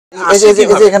এই যে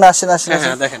এখানে আসেন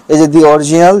এই যে দি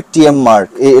অরিজিনাল টিএম মার্ক,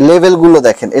 এই লেভেল গুলো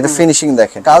দেখেন, এটা ফিনিশিং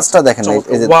দেখেন, কাজটা দেখেন,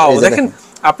 এই যে ওয়াও দেখেন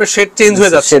আপনার শেড চেঞ্জ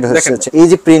হয়ে যাচ্ছে দেখেন। এই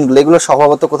যে প্রিন্ট গুলো এগুলো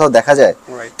স্বভাবত কোথাও দেখা যায়,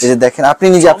 এই যে দেখেন আপনি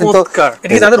নিজে, আপনি তো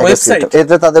এটা তাদের ওয়েবসাইট,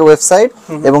 এটা তাদের ওয়েবসাইট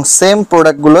এবং সেম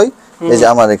প্রোডাক্ট গুলোই এই যে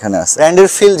আমার এখানে আছে। ব্র্যান্ডের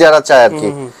ফিল যারা চায় আর কি,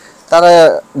 তারা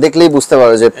দেখলেই বুঝতে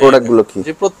পারে যে প্রোডাক্ট গুলো কি,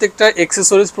 যে প্রত্যেকটা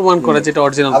অ্যাকসেসরিজ প্রমাণ করে যেটা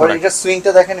অরিজিনাল প্রোডাক্ট। আবার এটা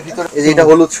সুইংটা দেখেন ভিতরে, এই যে এটা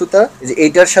হলুদ সুতা, এই যে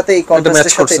এইটার সাথে এই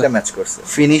কন্ট্রাস্টের সাথে এটা ম্যাচ করছে।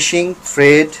 ফিনিশিং,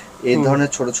 থ্রেড, এই ধরনের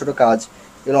ছোট ছোট কাজ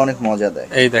এগুলো অনেক মজা দেয়।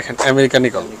 এই দেখেন আমেরিকান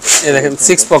নিকল, এই দেখেন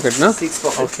 6 পকেট না,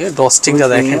 ওকে ডস্টিংটা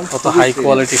দেখেন কত হাই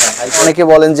কোয়ালিটি। অনেকে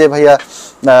বলেন যে ভাইয়া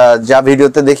যা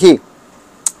ভিডিওতে দেখি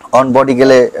অন বডি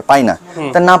গেলে পাই না,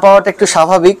 তা না পাওয়াটা একটু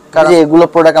স্বাভাবিক, কারণ এগুলো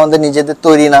প্রোডাক্ট আমাদের নিজেদের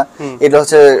তৈরি না, এটা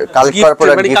হচ্ছে কালেক্ট করা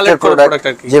প্রোডাক্ট, গিফটের প্রোডাক্ট,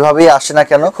 যেভাবেই আসে না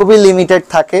কেন খুবই লিমিটেড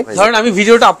থাকে। ধরেন আমি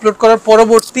ভিডিওটা আপলোড করার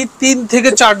পরবর্তী 3 থেকে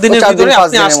 4 দিনের ভিতরে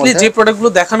আপনি আসলে যে প্রোডাক্টগুলো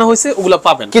দেখানো হয়েছে ওগুলো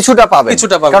পাবেন, কিছুটা পাবেন,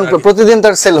 কারণ প্রতিদিন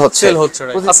তার সেল হচ্ছে।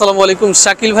 আসসালামু আলাইকুম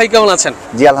শাকিল ভাই, কেমন আছেন?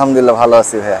 জি আলহামদুলিল্লাহ ভালো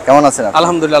আছি ভাইয়া, কেমন আছেন আপনি?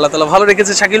 আলহামদুলিল্লাহ, আল্লাহ তাআলা ভালো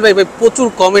রেখেছে। শাকিল ভাই প্রচুর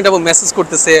কমেন্ট এবং মেসেজ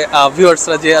করতেছে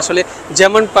ভিউয়ার্সরা যে আসলে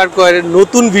জ্যামান পার্কওয়্যারের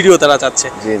নতুন ভিডিও তারা চাচ্ছে,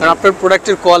 কারণ আপনার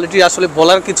প্রোডাক্টের কোয়ালিটি আসলে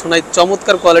বলার কিছু নাই,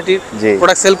 চমৎকার কোয়ালিটির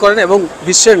প্রোডাক্ট সেল করেন এবং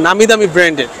বিশ্বের নামি দামি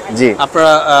ব্র্যান্ডের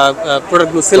আপনারা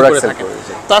প্রোডাক্টগুলো সেল করে থাকেন।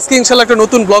 তো আজকে ইনশাআল্লাহ একটা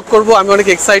নতুন ব্লগ করব, আমি অনেক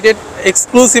এক্সাইটেড,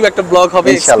 এক্সক্লুসিভ একটা ব্লগ হবে,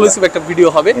 এক্সক্লুসিভ একটা ভিডিও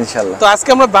হবে ইনশাআল্লাহ। তো আজকে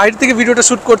আমরা বাইরে থেকে ভিডিওটা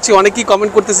শুট করছি, অনেকেই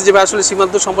কমেন্ট করতেছে যে ভাই আসলে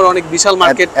সীমান্ত সম্পর্কে অনেক বিশাল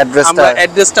মার্কেট, আমরা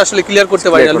অ্যাড্রেসটা আসলে ক্লিয়ার করতে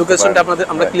পারি না, লোকেশনটা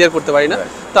আমরা ক্লিয়ার করতে পারি না,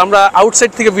 তো আমরা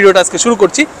আউটসাইড থেকে ভিডিওটা আজকে শুরু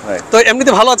করছি। তো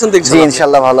এমনিতে ভালো আছেন দেখছি? জি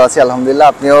ইনশাআল্লাহ ভালো আছি আলহামদুলিল্লাহ,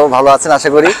 আপনিও ভালো আছেন আশা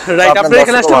করি। রাইট, আপনার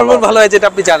এখানে আসলে ভালো হয় যেটা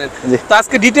আপনি জানেন। তো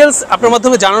আজকে ডিটেইলস আপনার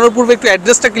মাধ্যমে জানানোর পূর্বে একটু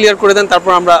অ্যাড্রেসটা ক্লিয়ার করে দেন,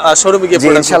 তারপর আমরা শোরুমে গিয়ে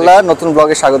প্রোডাক্ট ইনশাআল্লাহ। নতুন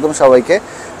ব্লগে স্বাগতম সবাইকে।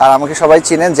 আর আমাকে সবাই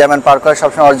চিনেন, জ্যামান পার্কওয়্যার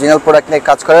সবসময় অরিজিনাল প্রোডাক্ট নিয়ে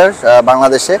কাজ করে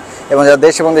বাংলাদেশে, এবং যারা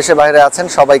দেশ এবং দেশের বাইরে আছেন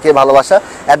সবাইকে ভালোবাসা।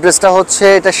 অ্যাড্রেসটা হচ্ছে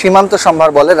এটা সীমান্ত সম্ভার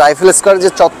বলে, রাইফেল স্কয়ার যে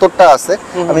চত্বরটা আছে,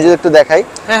 আমি যদি একটু দেখাই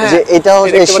যে এটা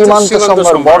হচ্ছে সীমান্ত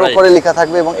সম্ভার বড় করে লেখা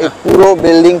থাকবে, এবং এই পুরো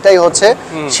বিল্ডিংটাই হচ্ছে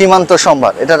সীমান্ত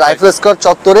সম্ভার। এটা রাইফেল স্কয়ার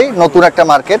চত্বরেই নতুন একটা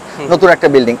মার্কেট, নতুন একটা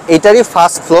বিল্ডিং। এটারই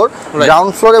ফার্স্ট ফ্লোর,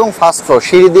 গ্রাউন্ড ফ্লোর এবং ফার্স্ট ফ্লোর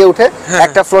সিঁড়ি দিয়ে উঠে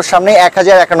একটা ফ্লোর সামনে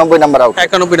 1091 নাম্বার আউট,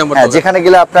 91 নাম্বার, যেখানে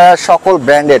গেলে আপনারা সকল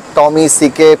ব্র্যান্ডেড টমি,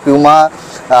 সিকে, পিউমা,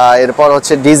 এরপর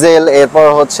হচ্ছে ডিজেল, এরপর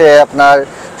হচ্ছে আপনার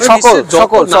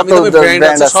সকল ব্র্যান্ড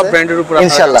আছে সব ব্র্যান্ডের উপর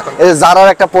ইনশাআল্লাহ। এই জারার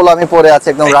একটা পোলো আমি পরে আছে,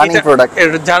 একদম রানিং প্রোডাক্ট,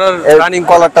 জারার রানিং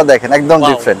কলারটা দেখেন একদম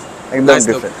ডিফারেন্ট, একদম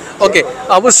ডিফারেন্ট। ওকে,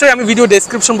 অবশ্যই আমি ভিডিও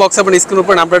ডেসক্রিপশন বক্সে এবং স্ক্রিনের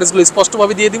উপর নাম্বার অ্যাড্রেসগুলো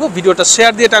স্পষ্টভাবে দিয়ে দিব। ভিডিওটা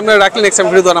শেয়ার দিয়ে টাইমলাইনে রাখলে নেক্সট টাইম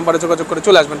ভিডিও নাম্বারে যোগাযোগ করে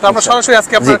চলে আসবেন। তো আমরা সরাসরি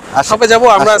আজকে আপনার শপে যাব,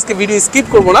 আমরা আজকে ভিডিও স্কিপ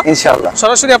করব না ইনশাআল্লাহ,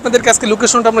 সরাসরি আপনাদেরকে আজকে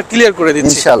লোকেশনটা আমরা ক্লিয়ার করে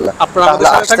দিচ্ছি ইনশাআল্লাহ। আপনারা আমাদের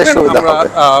সাথে থাকবেন, আমরা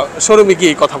শোরুমে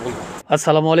গিয়ে কথা বলবো।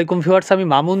 আসসালামু আলাইকুম ভিউয়ার্স, আমি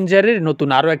মামুন জারির নতুন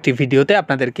আরও একটি ভিডিওতে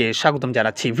আপনাদেরকে স্বাগতম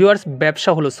জানাচ্ছি। ভিউয়ার্স,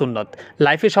 ব্যবসা হলো সুন্নত,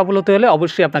 লাইফে সফল হতে হলে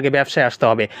অবশ্যই আপনাকে ব্যবসায় আসতে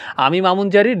হবে। আমি মামুন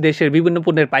জারির দেশের বিভিন্ন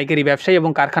পণ্যের পাইকারি ব্যবসায়ী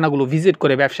এবং কারখানাগুলো ভিজিট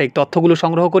করে ব্যবসায়িক তথ্যগুলো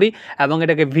সংগ্রহ করি এবং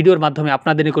এটাকে ভিডিওর মাধ্যমে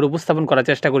আপনাদের নিকট উপস্থাপন করার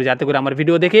চেষ্টা করি, যাতে করে আমার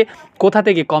ভিডিও দেখে কোথা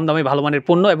থেকে কম দামে ভালো মানের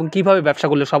পণ্য এবং কীভাবে ব্যবসা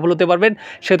করলে সফল হতে পারবেন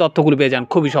সেই তথ্যগুলো পেয়ে যান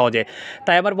খুবই সহজে।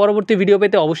 তাই আমার পরবর্তী ভিডিও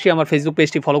পেতে অবশ্যই আমার ফেসবুক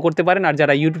পেজটি ফলো করতে পারেন, আর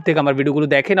যারা ইউটিউব থেকে আমার ভিডিওগুলো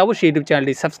দেখেন অবশ্যই ইউটিউব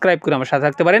চ্যানেলটি সাবস্ক্রাইব করে আমার সাথে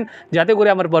থাকতে পারেন, যাতে করে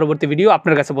আমার পরবর্তী ভিডিও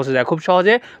আপনার কাছে পৌঁছে যায় খুব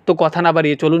সহজে। তো কথা না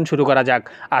বাড়িয়ে চলুন শুরু করা যাক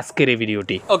আজকের এই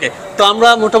ভিডিওটি। ওকে, তো আমরা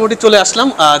মোটামুটি চলে আসলাম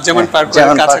জ্যামান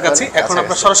পার্কওয়্যারের কাছাকাছি। এখন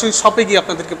আমরা সরাসরি শপে গিয়ে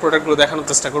আপনাদেরকে প্রোডাক্টগুলো দেখানোর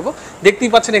চেষ্টা করব। দেখতেই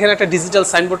পাচ্ছেন এখানে একটা ডিজিটাল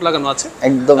সাইনবোর্ড লাগানো আছে,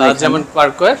 একদম জ্যামান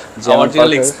পার্কওয়্যার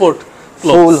অরিজিনাল এক্সপোর্ট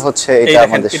ফুল হচ্ছে।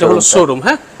 এটা হলো শোরুম,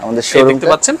 হ্যাঁ আমাদের শোরুম দেখতে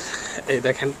পাচ্ছেন, এই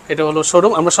দেখেন এটা হলো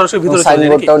শোরুম। আমরা সরাসরি ভিতরে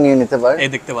সাইনবোর্ডটাও নিয়ে নিতে পারেন, এই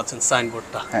দেখতে পাচ্ছেন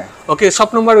সাইনবোর্ডটা। ওকে, শপ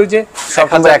নাম্বার ওই যে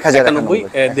 1091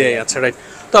 দেয়া আছে, রাইট।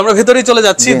 তো আমরা ভিতরেই চলে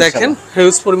যাচ্ছি, দেখেন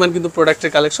হিউজ পরিমাণ কিন্তু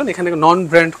প্রোডাক্টের কালেকশন। এখানে নন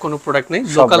ব্র্যান্ড কোনো প্রোডাক্ট নেই,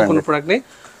 লোকাল কোনো প্রোডাক্ট নেই,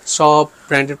 সব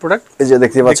ব্র্যান্ডেড প্রোডাক্ট। এই যে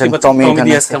দেখতে পাচ্ছেন টমি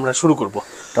দিয়ে আজকে আমরা শুরু করব,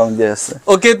 টমি দিয়ে আছে।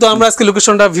 ওকে, তো আমরা আজকে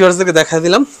লোকেশনটা ভিউয়ার্সদেরকে দেখাই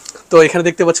দিলাম। তো এখানে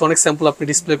দেখতে পাচ্ছি অনেক স্যাম্পল আপনি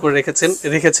ডিসপ্লে করে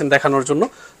রেখেছেন দেখানোর জন্য।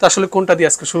 তো আসলে কোনটা দিয়ে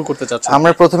আজকে শুরু করতে চাচ্ছেন?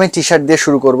 আমরা প্রথমে টি-শার্ট দিয়ে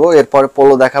শুরু করব, এরপর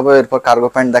পোলো দেখাবো, এরপর কার্গো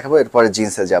প্যান্ট দেখাবো, এরপর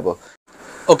জিন্সে যাব।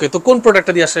 ওকে, তো কোন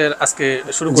প্রোডাক্টটা দিয়ে আজকে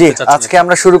শুরু করতে চাচ্ছেন? আজকে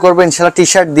আমরা শুরু করব ইনশাআল্লাহ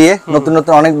টি-শার্ট দিয়ে। নতুন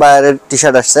নতুন অনেক বায়ারের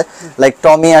টি-শার্ট আসছে, লাইক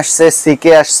টমি আসছে,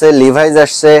 সিকে আসছে, লিভাইস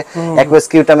আসছে,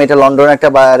 অ্যাকুয়াস্কিউটাম, এটা লন্ডনের একটা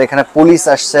বায়ার, এখানে পুলিশ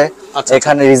আসছে,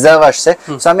 এখানে রিজার্ভ আসছে।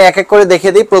 সো আমি এক এক করে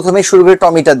দেখিয়ে দিই। প্রথমেই শুরু করি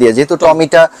টমিটা দিয়ে, যেহেতু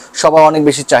টমিটা সবার অনেক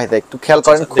বেশি চাহিদা। একটু খেয়াল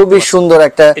করেন, খুবই সুন্দর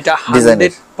একটা ডিজাইন,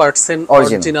 100%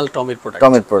 অরিজিনাল টমির প্রোডাক্ট,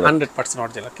 100%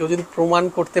 অরিজিনাল। কেউ যদি প্রমাণ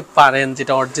করতে পারেন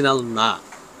যেটা অরিজিনাল না,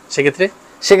 সেক্ষেত্রে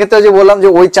সেক্ষেত্রে যে বললাম যে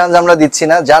ওই চান্স আমরা দিচ্ছি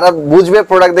না, যারা বুঝবে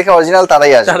প্রোডাক্ট দেখে অরিজিনাল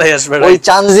তারাই আসবে, ওই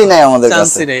চান্সই নাই আমাদের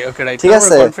কাছে, ঠিক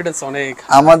আছে?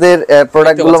 আমাদের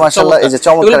প্রোডাক্ট গুলো মাশাআল্লাহ এই যে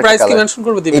চমৎকার। প্রাইস কি মেনশন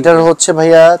করব দিবেন? এটার হচ্ছে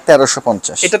ভাইয়া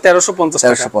 1350। এটা 1350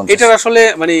 টাকা। এটার আসলে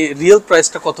মানে রিয়েল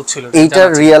প্রাইসটা কত ছিল? এটার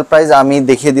রিয়েল প্রাইস আমি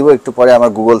দেখিয়ে দিব একটু পরে,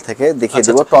 আমার গুগল থেকে দেখিয়ে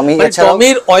দিব। টমি এছাড়া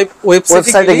টমির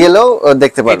ওয়েবসাইটে গেলেও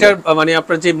দেখতে পারবেন। এটার মানে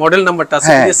আপনার যে মডেল নাম্বারটা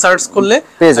আছে দিয়ে সার্চ করলে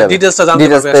ডিটেইলসটা জানতে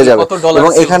পারবেন কত ডলার।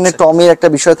 এবং এখানে টমির একটা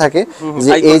বিষয় থাকে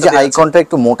যে এই যে আইকনটা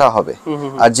একটু মোটা হবে,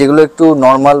 আর যেগুলো একটু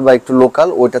নরমাল বা একটু লোকাল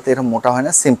ওইটাতে এরকম মোটা হয়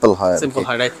না, সিম্পল হয়।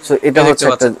 সো এটা হচ্ছে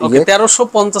একটা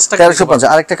 1350 টাকা। 1350।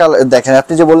 আরেকটা কালার দেখেন,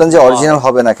 আপনি যে বললেন যে অরিজিনাল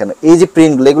হবে না কেন, এই যে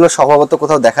প্রিন্টগুলো এগুলো স্বভাবত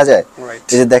কোথাও দেখা যায়?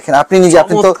 এই যে দেখেন, আপনি নিজে,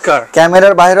 আপনি তো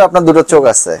ক্যামেরার বাইরেও আপনার দুটো চোখ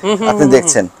আছে, আপনি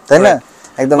দেখছেন তাই না?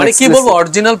 একদম মানে কি বলবো,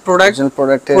 অরিজিনাল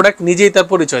প্রোডাক্ট নিজেই তার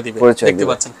পরিচয় দিবে। দেখতে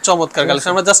পাচ্ছেন চমৎকার কালেকশন।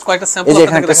 আমরা জাস্ট কয়েকটা স্যাম্পল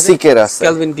আপনাদের দেখাচ্ছি। সিকের আছে,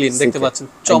 ক্যালভিন ক্লিন দেখতে পাচ্ছেন,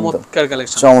 চমৎকার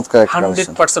কালেকশন, চমৎকার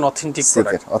 100% অথেন্টিক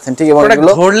প্রোডাক্ট, অথেন্টিক। এবং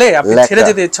এগুলো ধরলে আপনি ছেড়ে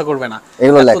যেতে ইচ্ছা করবে না,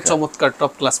 এগুলো এত চমৎকার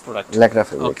টপ ক্লাস প্রোডাক্ট। লেকরা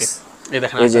ফেব্রিক্স। ওকে, এই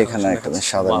দেখেন, এই যে এখানে একটা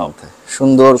সাদা মধ্যে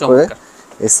সুন্দর করে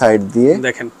এই সাইড দিয়ে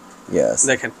দেখেন, यस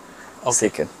দেখেন।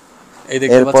 ওকে, এই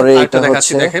দেখতে পাচ্ছেন। আরেকটা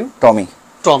দেখাচ্ছি, দেখেন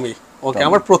টমি। ওকে,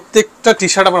 আমার প্রত্যেকটা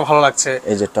টি-শার্ট আমার ভালো লাগছে।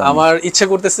 আমার ইচ্ছা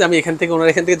করতেছে আমি এখান থেকে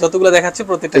যতগুলো দেখাচ্ছি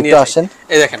প্রত্যেকটা নিয়ে আসেন।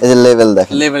 এই দেখেন, এই যে লেভেল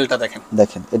দেখেন, লেভেলটা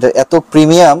দেখেন, এটা এত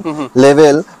প্রিমিয়াম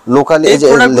লেভেল। লোকালি এই যে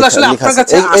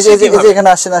এখানে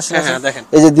আসেন,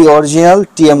 এই যে দি অরিজিনাল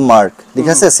টিএম মার্ক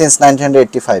লেখা আছে সিন্স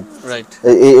 1985। রাইট,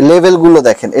 এই লেভেল গুলো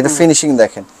দেখেন, এটা ফিনিশিং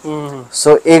দেখেন।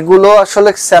 সো এগুলো আসলে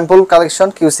স্যাম্পল কালেকশন,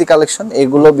 কিউসি কালেকশন।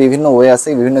 এগুলো বিভিন্ন ওয়ে আছে,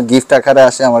 বিভিন্ন গিফট আকারে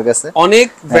আসে আমার কাছে। অনেক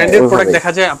ব্র্যান্ডেড প্রোডাক্ট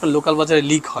দেখা যায় আপনার লোকাল বাজারে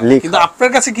লিক হয়, কিন্তু আপনার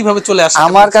কাছে কিভাবে চলে আসে?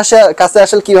 আমার কাছে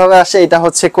আসলে কিভাবে আসে, এটা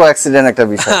হচ্ছে কো অ্যাক্সিডেন্ট একটা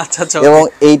বিষয়। এবং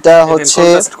এইটা হচ্ছে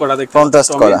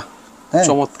কন্ট্রাস্ট করা,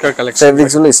 চমৎকার কালেকশন।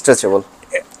 ফেব্রিক্স গুলো স্ট্রেচেবল।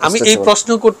 আমি এই প্রশ্ন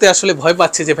করতে আসলে ভয়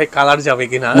পাচ্ছি যে ভাই কালার যাবে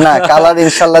কিনা। না, কালার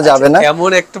ইনশাআল্লাহ যাবে না।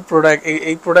 এমন একটা প্রোডাক্ট,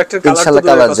 এই প্রোডাক্টের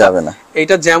কালার যাবে না।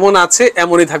 এটা যেমন আছে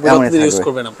এমনই থাকবে, যতদিন ইউজ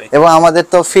করবেন আপনি। এবং আমাদের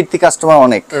তো ফিরতি কাস্টমার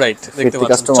অনেক, রাইট, দেখতে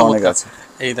পাচ্ছেন কাস্টমার অনেক আছে।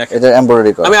 এই দেখেন, এটা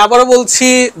এমব্রয়ডারি করা। আমি আবারো বলছি,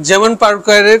 যেমন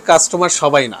পার্কওয়্যারের কাস্টমার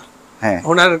সবাই না, হ্যাঁ,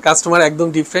 ওনার কাস্টমার একদম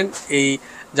ডিফারেন্ট। এই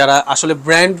যারা আসলে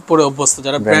ব্র্যান্ড পরে অভ্যস্ত,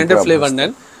 যারা ব্র্যান্ডের ফ্লেভার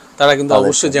নেন, তারা কিন্তু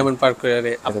অবশ্যই যেমন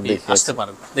পার্কওয়্যারে আপনি আসতে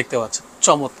পারেন। দেখতে পাচ্ছেন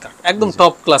চমৎকার, একদম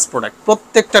টপ ক্লাস প্রোডাক্ট।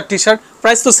 প্রত্যেকটা টি-শার্ট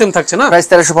প্রাইস তো সেম থাকছে না? প্রাইস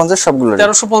 1350 সবগুলো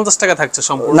 1350 টাকা থাকছে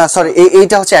সম্পূর্ণ। না সরি,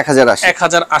 এইটা হচ্ছে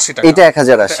 1080 টাকা। এটা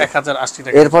 1080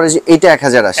 টাকা। এরপরে যে এটা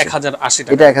 1080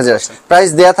 টাকা। এটা 1080 প্রাইস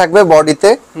দেয়া থাকবে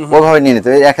বডিতে, ওভাবে নিয়ে নিতে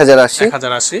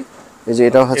 1080। এই যে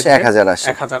এটা হচ্ছে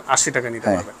 1080 টাকা নিতে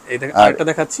পারবেন। এই দেখেন, আরেকটা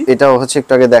দেখাচ্ছি, এটাও হচ্ছে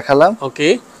একটু আগে দেখালাম। ওকে,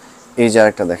 এই যে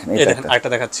আরেকটা দেখেন, এটা আরেকটা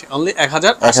দেখাচ্ছি, অনলি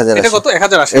 1080। এটা কত?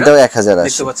 1080। এটাও 1080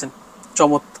 দেখতে পাচ্ছেন,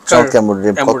 চমৎকার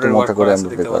এমব্রয়ডারি, কত মোটা করে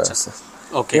এমব্রয়ডারি করা আছে।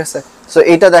 ওকে, ঠিক আছে। সো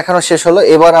এটা দেখানো শেষ হলো।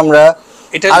 এবার আমরা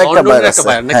আরেকটা বায়ার আছে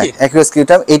নাকি, অ্যাকুরেস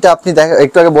কিউটাম। এটা আপনি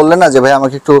একটু আগে বললেন না যে ভাই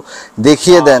আমাকে একটু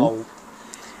দেখিয়ে দেন।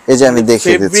 এই যে আমি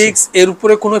দেখিয়ে দিচ্ছি। ফেব্রিক্স এর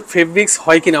উপরে কোনো ফেব্রিক্স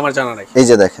হয় কিনা আমার জানা নাই। এই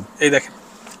যে দেখেন, এই দেখেন,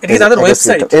 এটা কি তাদের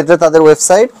ওয়েবসাইট? এটা তাদের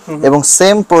ওয়েবসাইট, এবং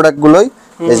সেম প্রোডাক্ট গুলোই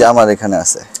এই যে আমার এখানে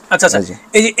আছে। আচ্ছা আচ্ছা,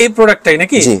 এই যে এই প্রোডাক্টটাই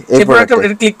নাকি? এই প্রোডাক্টটা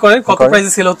এটা ক্লিক করেন, কত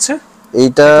প্রাইসে সেল হচ্ছে?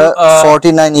 এটা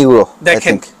 49 ইউরো।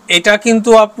 দেখেন, এটা কিন্তু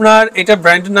আপনার, এটা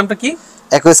ব্র্যান্ডের নামটা কি?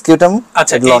 অ্যাকুরেস কিউটাম।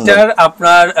 আচ্ছা, এটার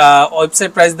আপনার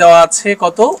ওয়েবসাইট প্রাইস দেওয়া আছে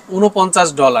কত?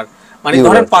 $49, মানে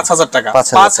ধরেন 5000 টাকা।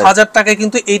 5000 টাকায়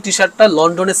কিন্তু এই টি-শার্টটা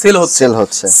লন্ডনে সেল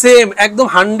হচ্ছে। সেম একদম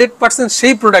 100%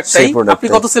 সেই প্রোডাক্টটাই আপনি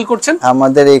কত সেল করছেন?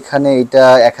 আমাদের এখানে এটা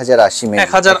 1080 মে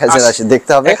 1080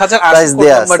 দেখতে হবে, প্রাইস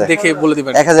দেয়া আছে, নাম্বার দেখে বলে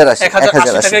দিবেন। 1080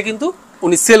 টাকায় কিন্তু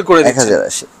উনি সেল করে দিচ্ছেন।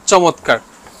 1080 চমৎকার।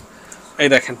 এই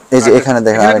দেখেন, এই যে এখানে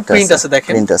দেখেন আরেকটা প্রিন্ট আছে,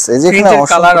 দেখেন প্রিন্ট আছে, এই যে এখানে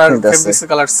কালার আর ফেব্রিক্স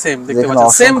কালার সেম, দেখতে পাচ্ছেন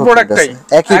সেম প্রোডাক্টটাই,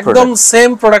 একদম সেম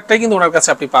প্রোডাক্টটাই কিন্তু ওনার কাছে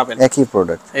আপনি পাবেন, একই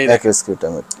প্রোডাক্ট, অ্যাকুরেস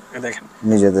কিউটামের। দেখেন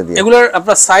নিজেদের দিয়ে। এগুলোর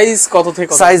আপনার সাইজ কত থেকে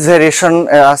কত? সাইজ ভেরিয়েশন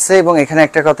আছে। এবং এখানে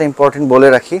একটা কথা ইম্পর্টেন্ট বলে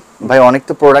রাখি ভাই, অনেক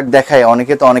তো প্রোডাক্ট দেখায়,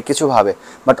 অনেকে তো অনেক কিছু ভাবে,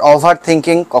 বাট ওভার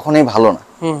থিংকিং কখনোই ভালো না।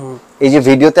 এই যে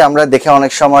ভিডিওতে আমরা দেখে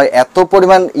অনেক সময় এত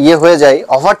পরিমাণ হয়ে যায়,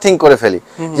 ওভার থিংক করে ফেলি,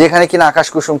 যে এখানে কিনা আকাশ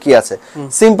কুসুম কি আছে।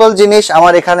 সিম্পল জিনিস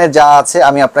আমার এখানে যা আছে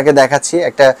আমি আপনাকে দেখাচ্ছি,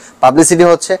 একটা পাবলিসিটি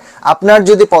হচ্ছে। আপনার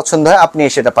যদি পছন্দ হয় আপনি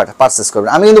সেটা পারচেজ করবেন।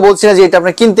 আমি কিন্তু বলছি না যে এটা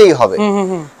আপনার কিনতেই হবে।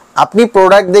 আপনি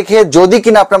প্রোডাক্ট দেখে যদি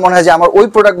কিনা আপনার মনে হয় যে আমার ওই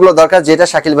প্রোডাক্টগুলো দরকার যেটা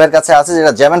শাকিল ভাইয়ের কাছে আছে,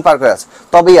 যেটা জ্যামান পার্কওয়্যার আছে,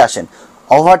 তবেই আসেন।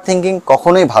 ওভার থিংকিং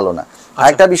কখনোই ভালো না।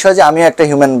 আরেকটা বিষয় যে আমিও একটা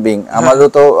হিউম্যান বিং, আমারও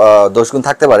তো দোষগুণ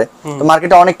থাকতে পারে। তো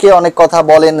মার্কেটে অনেকে অনেক কথা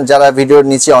বলেন, যারা ভিডিওর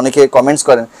নিচে অনেকে কমেন্টস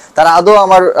করেন, তারা আদৌ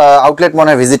আমার আউটলেট মনে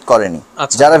হয় ভিজিট করেনি।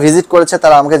 যারা ভিজিট করেছে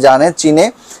তারা আমাকে জানে, চিনে।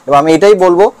 এবং আমি এটাই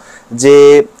বলবো যে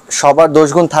সবার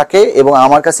দোষগুণ থাকে, এবং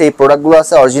আমার কাছে এই প্রোডাক্টগুলো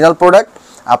আছে অরিজিনাল প্রোডাক্ট,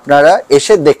 আপনারা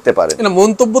এসে দেখতে পারেন। এটা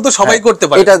মন্তব্য তো সবাই করতে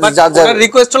পারে, এটা যার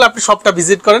রিকোয়েস্ট হলো আপনি সবটা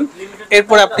ভিজিট করেন,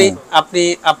 এরপর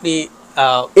আপনি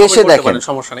এসে দেখেন,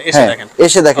 সমস্যা নেই, এসে দেখেন,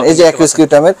 এসে দেখেন। এই যে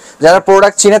অ্যাকুয়াস্কিউটামের যারা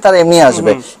প্রোডাক্ট চিনে তারা এমনি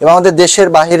আসবে, এবং আমাদের দেশের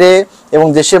বাইরে এবং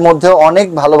দেশের মধ্যেও অনেক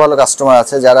ভালো ভালো কাস্টমার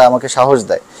আছে যারা আমাকে সাহস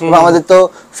দেয়, এবং আমাদের তো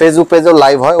ফেসবুক পেজও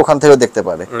লাইভ হয়, ওখান থেকেও দেখতে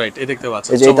পারে। রাইট, এই দেখতে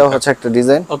পাচ্ছেন, এই যে এটাও হচ্ছে একটা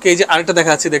ডিজাইন। ওকে, এই যে আরেকটা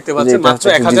দেখাচ্ছি, দেখতে পাচ্ছেন মাত্র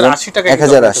 1080 টাকা,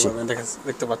 1080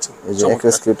 দেখতে পাচ্ছেন। এই যে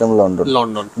অ্যাকুয়াস্কিউটাম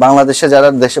লন্ডন। বাংলাদেশে যারা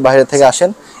দেশের বাইরে থেকে আসেন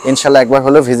ইনশাআল্লাহ একবার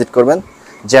হলেও ভিজিট করবেন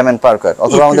জ্যামান পার্কওয়্যার,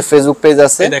 অথবা আমাদের ফেসবুক পেজ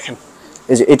আছে। দেখেন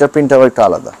এই যে এটা প্রিন্ট আবার একটু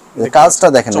আলাদা, কাজটা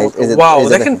দেখেন। এই যে ওয়াও,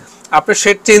 দেখেন আপনার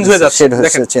শেড চেঞ্জ হয়ে যাচ্ছে,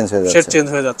 দেখেন চেঞ্জ হয়ে যাচ্ছে, শেড চেঞ্জ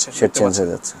হয়ে যাচ্ছে, শেড চেঞ্জ হয়ে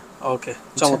যাচ্ছে। ওকে,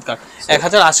 চমৎকার।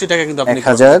 1080 টাকা কিন্তু আপনি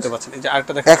দেখতে পাচ্ছেন। এই যে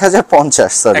আরেকটা দেখেন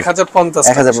 1050, সরি 1050,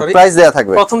 সরি প্রাইস দেয়া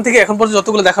থাকবে প্রথম থেকে এখন পর্যন্ত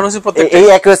যতগুলো দেখানো হয়েছে প্রত্যেকটা এই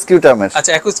অ্যাকুয়াস্কিউটামের।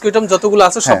 আচ্ছা, অ্যাকুয়াস্কিউটাম যতগুলো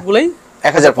আছে সবগুলাই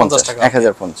 1050 টাকা,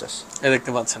 1050। এই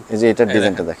দেখতে পাচ্ছেন। এই যে এটার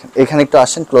ডিজাইনটা দেখেন, এখানে একটু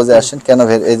আসেন, ক্লোজে আসেন। কেন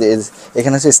এই যে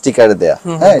এখানে হচ্ছে স্টিকারে দেয়া,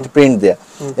 হ্যাঁ এটা প্রিন্ট দেয়া,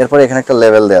 এরপর এখানে একটা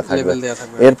লেভেল দেয়া থাকবে।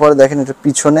 এরপর দেখেন এটা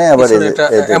পিছনে আবার এই যে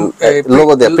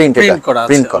লোগো দেয়া, প্রিন্ট করা,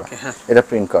 এটা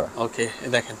প্রিন্ট করা। ওকে,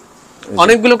 দেখেন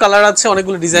অনেকগুলো কালার আছে,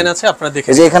 অনেকগুলো ডিজাইন আছে, আপনারা দেখেন।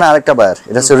 এই যে এখানে আরেকটা বায়ার,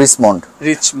 এটা হচ্ছে রিচমন্ড,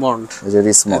 এই যে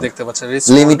রিচমন্ড দেখতে পাচ্ছেন,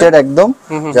 লিমিটেড একদম।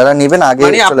 যারা নেবেন আগে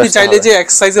মানে আপনি চাইলে যে এক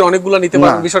সাইজের অনেকগুলো নিতে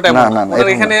পারেন, বিষয়টা এমন না।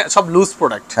 এখানে সব লুজ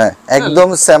প্রোডাক্ট, হ্যাঁ একদম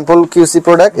স্যাম্পল কিউসি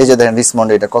প্রোডাক্ট। এই যে দেখেন রিচমন্ড,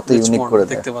 এটা কত ইউনিক করে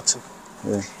দেখতে পাচ্ছেন,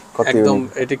 কত একদম।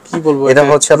 এটা কি বলবো, এটা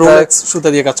হচ্ছে আপনার সুতা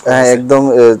দিয়ে কাজ করা, হ্যাঁ একদম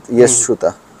ইয়েস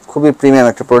সুতা, খুবই প্রিমিয়াম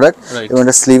একটা প্রোডাক্ট, এবং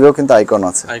এটা স্লিভেও কিন্তু আইকন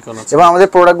আছে। এবং আমাদের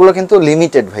প্রোডাক্টগুলো কিন্তু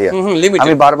লিমিটেড ভাইয়া,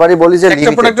 আমি বারবারই বলি যে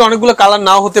একটা প্রোডাক্টে অনেকগুলো কালার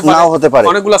নাও হতে পারে,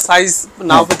 অনেকগুলো সাইজ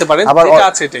নাও হতে পারে, এটা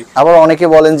আছে এটাই। আবার অনেকে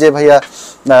বলেন যে ভাইয়া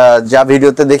যা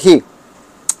ভিডিওতে দেখি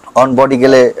অন বডি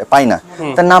গেলে পাই না,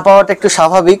 তা না পাওয়াটা একটু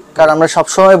স্বাভাবিক, কারণ আমরা সব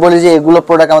সময় বলি যে এগুলো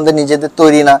প্রোডাক্ট আমাদের নিজেদের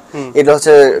তৈরি না, এটা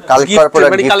হচ্ছে কালেক্ট করা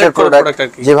প্রোডাক্ট, গিফটের প্রোডাক্ট,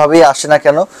 যেভাবেই আসে না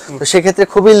কেন। তো সেক্ষেত্রে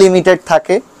খুবই লিমিটেড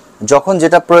থাকে, যখন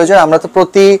যেটা প্রয়োজন। আমরা তো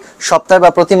প্রতি সপ্তাহে বা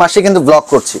প্রতি মাসে কিন্তু ব্লগ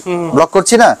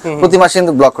করছি না, প্রতি মাসে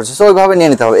কিন্তু ব্লগ করছি, সো ওইভাবে নিয়ে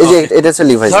নিতে হবে। এই যে এটা হচ্ছে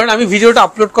লিভাইস। ধরেন আমি ভিডিওটা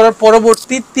আপলোড করার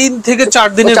পরবর্তী 3 থেকে 4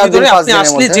 দিনের ভিতরে আপনি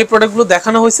আসলে যে প্রোডাক্টগুলো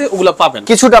দেখানো হয়েছে ওগুলো পাবেন,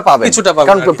 কিছুটা পাবেন,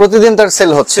 কারণ প্রতিদিন তার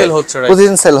সেল হচ্ছে,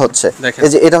 প্রতিদিন সেল হচ্ছে। এই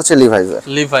যে এটা হচ্ছে লিভাইস,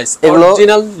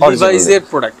 অরিজিনাল লিভাইসের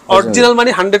প্রোডাক্ট, অরিজিনাল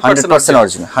মানে 100%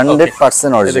 অরিজিনাল,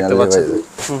 100% অরিজিনাল লিভাইস,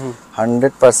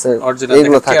 100%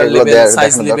 এগুলো থাকে, এগুলো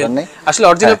দেখার দরকার নেই। আসলে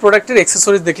অরিজিনাল প্রোডাক্টের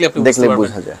অ্যাকসেসরিজ দেখলে আপনি বুঝতে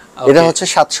পারবেন। এটা হচ্ছে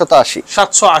 780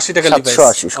 টাকা লিভাইস,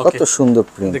 780 কত সুন্দর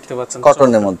প্রিন্ট দেখতে পাচ্ছেন,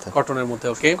 কটনের মধ্যে,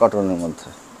 ওকে কটনের মধ্যে।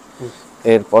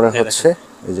 এরপরে হচ্ছে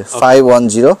এই যে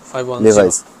 510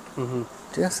 লিভাইস,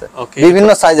 ঠিক আছে, বিভিন্ন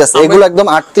সাইজ আছে, এগুলো একদম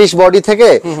 38 বডি থেকে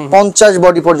 50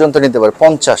 বডি পর্যন্ত নিতে পারে।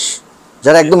 50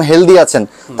 যারা একদম হেলদি আছেন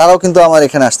তারাও কিন্তু আমার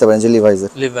এখানে আসতে পারেন। যে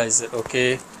লিভাইসের, ওকে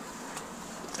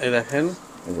এই দেখেন,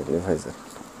 এই যে লিভাইসের,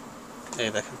 এই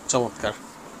দেখেন চমৎকার।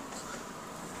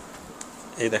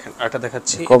 এই দেখেন আরেকটা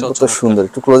দেখাচ্ছি, কত সুন্দর,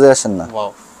 একটু ক্লোজে আসেন না,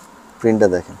 ওয়াও প্রিন্টটা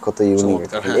দেখেন কত ইউনিক।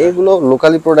 এগুলো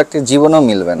লোকালি প্রোডাক্টের জীবনেও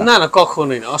মিলবে না, না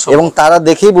কখনোই না, এবং তারা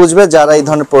দেখেই বুঝবে যারা এই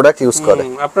ধরনের প্রোডাক্ট ইউজ করে।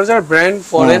 আপনারা যারা ব্র্যান্ড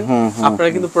পরেন আপনারা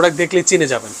কিন্তু প্রোডাক্ট দেখলেই চিনে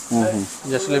যাবেন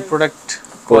যে আসলে প্রোডাক্ট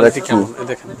কোয়ালিটি কেমন।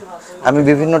 দেখেন আমি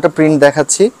বিভিন্নটা প্রিন্ট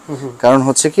দেখাচ্ছি, কারণ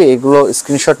হচ্ছে কি এগুলো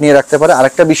স্ক্রিনশট নিয়ে রাখতে পারে।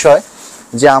 আরেকটা বিষয়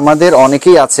যে আমাদের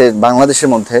অনেকেই আছে বাংলাদেশের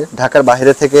মধ্যে ঢাকার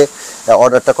বাইরে থেকে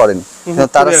অর্ডারটা করেন, কিন্তু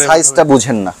তারা সাইজটা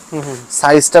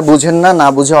বুঝেন না, না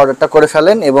বুঝে অর্ডারটা করে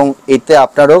ফেলেন, এবং এতে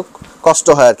আপনারও কষ্ট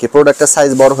হয় আর কি, প্রোডাক্টের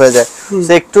সাইজ বড় হয়ে যায়।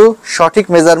 সো একটু সঠিক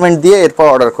মেজারমেন্ট দিয়ে এরপর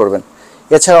অর্ডার করবেন,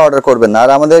 এছাড়া অর্ডার করবেন না। আর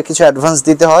আমাদের কিছু অ্যাডভান্স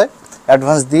দিতে হয়,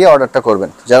 অ্যাডভান্স দিয়ে অর্ডারটা করবেন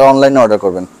যারা অনলাইনে অর্ডার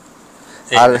করবেন।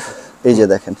 আর এই যে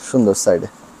দেখেন সুন্দর সাইডে,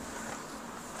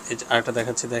 এই যে আরেকটা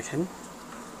দেখাচ্ছি, দেখেন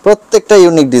প্রত্যেকটা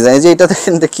ইউনিক ডিজাইন। এই যে এটা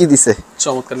দেখেন, এটা কি দিছে,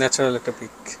 চমৎকার ন্যাচারাল একটা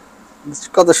পিক,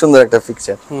 কত সুন্দর একটা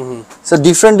পিকচার। সো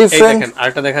ডিফারেন্ট দেখেন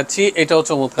আরেকটা দেখাচ্ছি, এটাও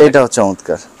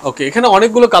চমৎকার। ওকে, এখানে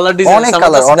অনেকগুলো কালার ডিজাইন আছে,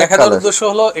 আমাদের দেখার উদ্দেশ্য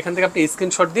হলো এখান থেকে আপনি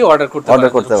স্ক্রিনশট দিয়ে অর্ডার করতে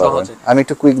পারবেন। আমি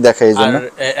একটু কুইক দেখাই এই জন্য। আর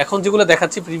এখন যেগুলো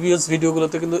দেখাচ্ছি প্রিভিয়াস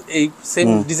ভিডিওগুলোতে কিন্তু এই সেম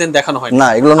ডিজাইন দেখানো হয় না,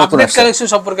 এগুলো নতুন আপডেট কালেকশন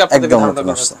সম্পর্কে আপনাদের ধারণা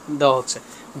দেওয়া হচ্ছে।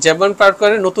 জ্যামান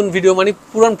পার্কওয়্যারের নতুন ভিডিও মানে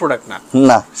পুরান প্রোডাক্ট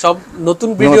না, সব নতুন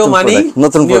ভিডিও মানে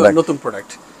নতুন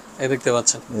প্রোডাক্ট। এই দেখতে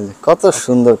পাচ্ছেন কত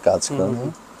সুন্দর কাজ করা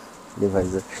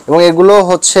লিভাইসের, এবং এগুলো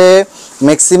হচ্ছে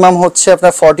ম্যাক্সিমাম হচ্ছে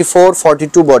আপনার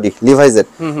 44-42 বডি লিভাইসের।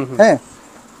 হ্যাঁ,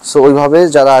 সো ওইভাবে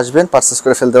যারা আসবেন পারচেজ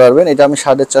করে ফেলতে পারবেন। এটা আমি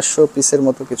 450 পিসের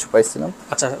মতো কিছু পাইছিলাম।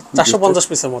 আচ্ছা, 450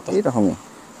 পিসের মতো এরকমই।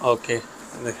 ওকে,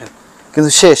 দেখেন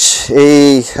কিন্তু শেষ, এই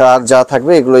আর যা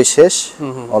থাকবে এগুলোই শেষ,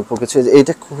 অল্প কিছু।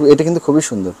 এটা কিন্তু খুবই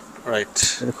সুন্দর, রাইট,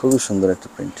 এটা খুবই সুন্দর একটা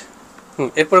প্রিন্ট।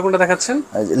 এরপর কোনটা দেখাচ্ছেন?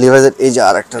 লিভাইসের এই যে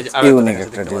আরেকটা ইউনিক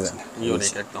একটা ডিজাইন,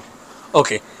 ইউনিক একদম।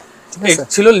 ওকে, এই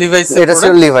ছিল লিভাইসের, এটা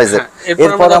ছিল লিভাইসের।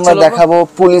 এরপর আমরা দেখাবো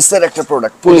পুলিশের একটা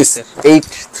প্রোডাক্ট, পুলিশ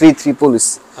 833 পুলিশ।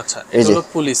 আচ্ছা, এটা হলো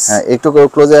পুলিশ। হ্যাঁ, একটু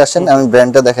ক্লোজে আসেন, আমি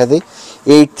ব্র্যান্ডটা দেখা দিই।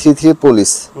 833 পুলিশ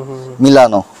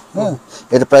মিলানো, হ্যাঁ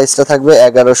এর প্রাইসটা থাকবে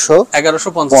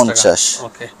 1150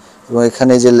 ওকে এবং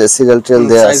এখানে যে সিরিয়াল ট্রেল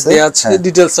দেয়া আছে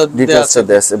ডিটেইলস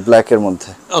দেয়া আছে ব্ল্যাক এর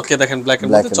মধ্যে ওকে দেখেন ব্ল্যাক এর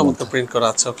মধ্যে চমৎকার প্রিন্ট করা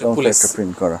আছে ওকে পুলিশ একটা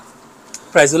প্রিন্ট করা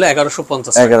প্রাইস হলো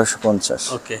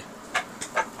 1150 ওকে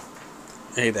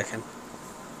এই দেখেন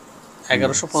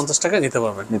 1150 টাকা নিতে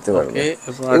পারবেন ওকে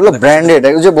এগুলো ব্র্যান্ডেড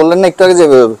এই যে বললেন না একটু আগে যে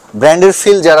ব্র্যান্ডের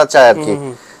ফিল যারা চায় আর কি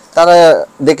তারা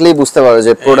দেখলেই বুঝতে পারবে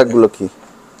যে প্রোডাক্টগুলো কি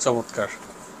চমৎকার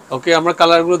ওকে আমরা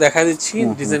কালারগুলো দেখাই দিচ্ছি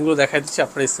ডিজাইনগুলো দেখাই দিচ্ছি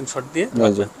আপনারা স্ক্রিনশট দিয়ে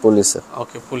পুলিশ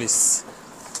ওকে পুলিশ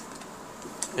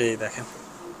এই দেখেন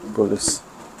পুলিশ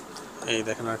এই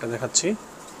দেখেন আরেকটা দেখাচ্ছি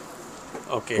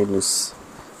ওকে পুলিশ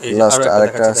লাস্ট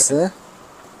আরেকটা আছে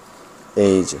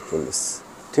এই যে পুলিশ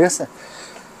ঠিক আছে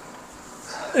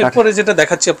এরপরে যেটা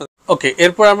দেখাচ্ছি আপনাদের ওকে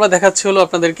এরপর আমরা দেখাচ্ছি হলো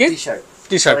আপনাদেরকে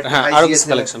টি-শার্ট হ্যাঁ আরো কিছু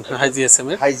কালেকশন হাই জিএসএম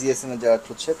এর যারা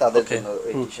হচ্ছে তাদের জন্য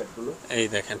এই টি-শার্ট গুলো এই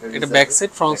দেখেন এটা back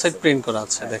side front side print করা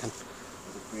আছে দেখেন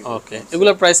ওকে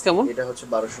এগুলোর প্রাইস কেমন এটা হচ্ছে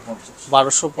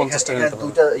 1250 টাকা এখানে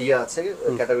দুটো ইয়া আছে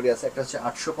ক্যাটাগরি আছে একটা হচ্ছে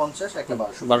 850 একটা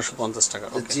 1250 টাকা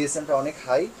ওকে জিএসএম টা অনেক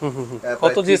হাই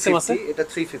কত জিএসএম আছে এটা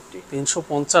 350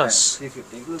 350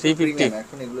 350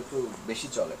 এখন এগুলো একটু বেশি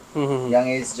চলে ইয়াং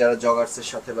এজ যারা জগার্স এর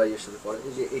সাথে বা এর সাথে পরে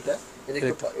এই যে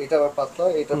এটা আবার পাতলা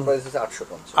এটার প্রাইস হচ্ছে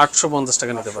 850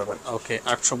 টাকা নিতে পারবেন ওকে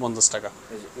 850 টাকা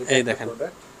এই দেখেন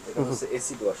এটা হচ্ছে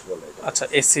এসিড ওয়াশ বলে এটা আচ্ছা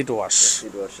এসিড ওয়াশ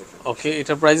ওকে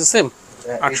এটার প্রাইস সেম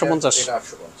 850 এটা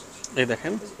 850 এই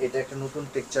দেখেন এটা একটা নতুন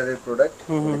টেক্সচারের প্রোডাক্ট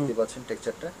দেখতে পাচ্ছেন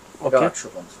টেক্সচারটা এটা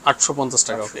 850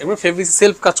 টাকা ওকে এমন ফেব্রিক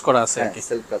সেলফ কাজ করা আছে আর কি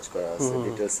সেলফ কাজ করা আছে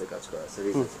ডিটেইলস এ কাজ করা আছে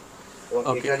এবং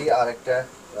এটারই আরেকটা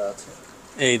আছে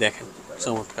এই দেখেন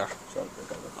চমৎকার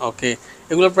ওকে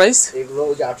এগুলোর প্রাইস এগুলো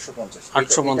ওই যে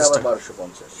 850 টাকা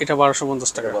এটা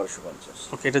 1250 টাকা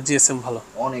ওকে এটা জিএসএম ভালো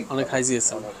অনেক হাই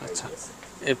জিএসএম আচ্ছা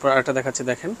এরপর আরেকটা দেখাচ্ছি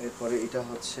দেখেন এরপরে এটা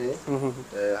হচ্ছে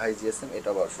হাই জিএসএম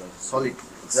এটা ভার্সন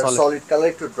সলিড কালার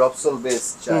একটু ড্রপ সোল বেস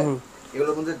চাই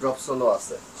এগুলোর মধ্যে ড্রপ সোলও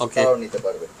আছে তারাও নিতে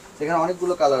পারবে এখানে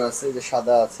অনেকগুলো কালার আছে এই যে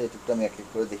সাদা আছে একটু আমি এক এক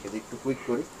করে দেখিয়ে দিই একটু কুইক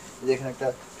করি এই যে এখানে একটা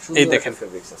সুন্দর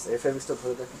ফেব্রিক্স আছে এই ফেব্রিক্সটা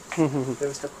ধরে দেখেন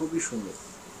ফেব্রিক্সটা খুবই সুন্দর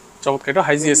চমৎকার এটা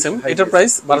হাই জিএসএম এটার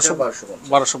প্রাইস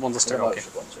 1250 টাকা ওকে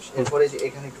এরপরে যে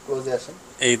এখানে একটু ক্লোজে আসেন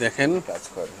এই দেখেন কাজ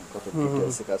করে কত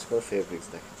ডিটেইলসে কাজ করে ফেব্রিক্স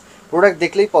দেখেন প্রোডাক্ট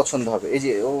দেখলেই পছন্দ হবে এই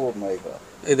যে ও মাই গড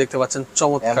এই দেখতে পাচ্ছেন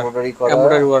চমৎকার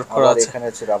এমব্রয়ডারি ওয়ার্ক করা আছে এখানে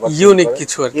আছে রাবার ইউনিক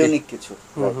কিছু আর কি ইউনিক কিছু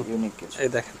এই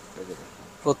দেখেন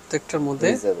প্রত্যেকটার মধ্যে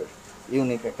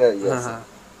ইউনিক একটা ইয়ে আছে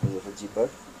এই যে জিপার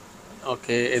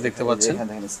ওকে এই দেখতে পাচ্ছেন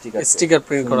স্টিকার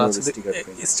প্রিন্ট করা আছে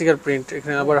স্টিকার প্রিন্ট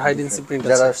এখানে আবার হাইডেন্সি প্রিন্ট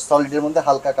আছে যারা সলিডের মধ্যে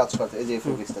হালকা কাজ করতে এই যে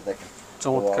ফেব্রিক্সটা দেখেন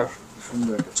চমৎকার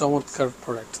সুন্দর চমৎকার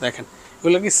প্রোডাক্ট দেখেন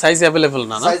এগুলো কি সাইজ अवेलेबल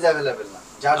না সাইজ अवेलेबल না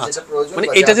যার যেটা প্রয়োজন মানে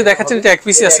এটা যে দেখাচ্ছেন এটা এক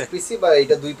পিসই আছে এক পিসই বা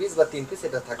এটা দুই পিস বা তিন পিস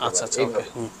এটা থাকবে আচ্ছা ওকে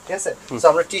ঠিক আছে সো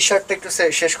আমরা টি-শার্টটা একটু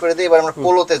শেষ করে দেই এবার আমরা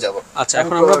পোলোতে যাব আচ্ছা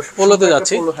এখন আমরা পোলোতে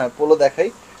যাচ্ছি হ্যাঁ পোলো দেখাই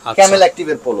ক্যামেল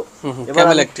অ্যাক্টিভের পোলো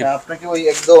ক্যামেল অ্যাক্টিভ আপনাকে ওই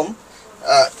একদম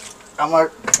আমার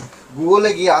গুগলে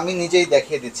গিয়ে আমি নিজেই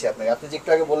দেখিয়ে দিচ্ছি আপনাকে আপনি যে একটু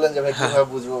আগে বললেন যে ভাই কিভাবে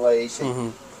বুঝবো বা এই সেই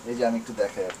এই যে আমি একটু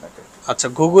দেখাই আপনাকে আচ্ছা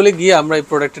গুগলে গিয়ে আমরা এই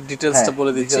প্রোডাক্টের ডিটেইলসটা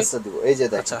বলে দিচ্ছি ডিটেইলসটা দিব এই যে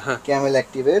দেখেন ক্যামেল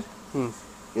অ্যাক্টিভের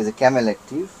এই যে ক্যামেল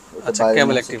অ্যাক্টিভ আচ্ছা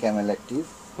ক্যামেল অ্যাক্টিভ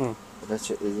এটা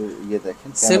হচ্ছে এই যে ইয়ে দেখেন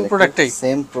সেম প্রোডাক্টই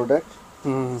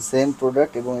সেম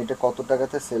প্রোডাক্ট এবং এটা কত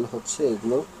টাকাতে সেল হচ্ছে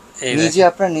এগুলো নিজে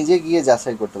আপনারা নিজে গিয়ে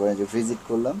যাচাই করতে পারেন যে ভিজিট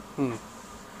করলাম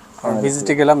আর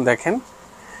ভিজিটে গেলাম দেখেন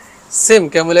সেম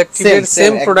ক্যামেল অ্যাক্টিভের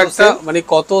সেম প্রোডাক্টটা মানে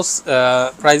কত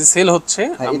প্রাইসে সেল হচ্ছে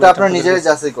এটা আপনারা নিজেরাই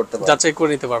যাচাই করতে পারেন যাচাই করে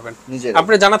নিতে পারবেন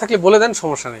আপনি জানা থাকলে বলে দেন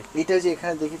সমস্যা নেই এটা যে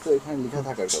এখানে দেখি তো এখানে লেখা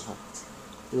থাকার কথা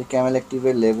এই Camel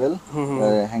অ্যাক্টিভের level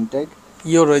hang tag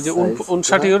euro এই যে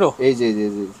 59 ইউরো এই যে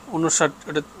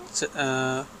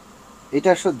 59 এটা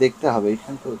আসলে দেখতে হবে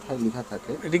এখানে কোথায় লেখা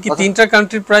থাকে এটা কি তিনটা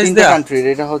কান্ট্রির প্রাইস দেয়া তিনটা কান্ট্রির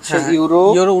এটা হচ্ছে ইউরো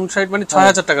 59 মানে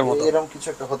 6000 টাকার মতো এরকম কিছু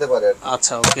একটা হতে পারে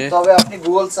আচ্ছা ওকে তবে আপনি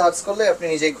গুগল সার্চ করলে আপনি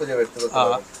নিজেই খুঁজে বের করতে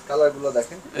পারবেন কালারগুলো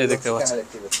দেখেন এই দেখতে পাচ্ছেন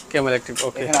ক্যামেল অ্যাক্টিভ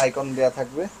ওকে এখানে আইকন দেয়া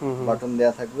থাকবে বাটন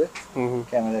দেয়া থাকবে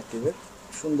ক্যামেল অ্যাক্টিভের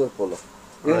সুন্দর পোলো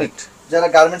ইউনিক যারা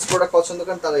গার্মেন্টস প্রোডাক্ট পছন্দ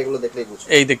করেন তারা এগুলো দেখলেই বুঝবে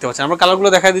এই দেখতে পাচ্ছেন আমরা কালারগুলো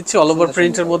দেখাই দিচ্ছি অল ওভার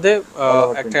প্রিন্টের মধ্যে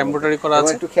একটা এমব্রয়ডারি করা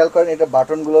আছে একটু খেয়াল করেন এটা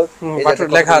বাটনগুলো এই বাটন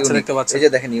লেখা আছে দেখতে পাচ্ছেন এই যে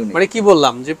দেখেন ইউনিক মানে কি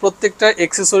বললাম যে প্রত্যেকটা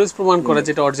অ্যাকসেসরিজ প্রমাণ করে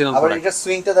যেটা অরিজিনাল প্রোডাক্ট আবার এটা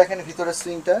সুইংটা দেখেন ভিতরে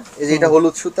সুইংটা এই যে এটা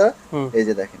হলুদ সুতা এই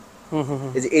যে দেখেন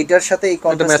এই যে এইটার সাথে এই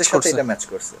কন্ট্রাস্টের সাথে এটা ম্যাচ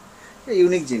করছে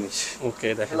ইউনিক জিনিস ওকে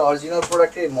দেখেন অরিজিনাল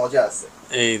প্রোডাক্টে মজা আছে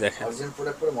এই দেখেন অরিজিনাল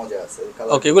প্রোডাক্ট পরে মজা আছে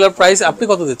ওকে এগুলোর প্রাইস আপনি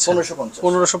কত দিচ্ছেন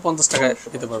 1550 টাকায়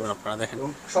দিতে পারবেন আপনারা দেখেন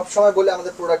সব সময় বলে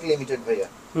আমাদের প্রোডাক্ট লিমিটেড ভাইয়া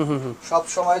সব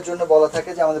সময়ের জন্য বলা থাকে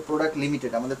যে আমাদের প্রোডাক্ট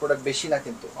লিমিটেড আমাদের প্রোডাক্ট বেশি না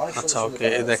কিন্তু অনেক আচ্ছা ওকে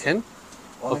এই দেখেন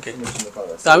ওকে,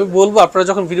 তো আমি বলবো আপনারা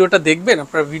যখন ভিডিওটা দেখবেন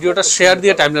আপনারা ভিডিওটা শেয়ার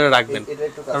দিয়ে টাইমলাইনে রাখবেন,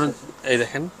 কারণ এই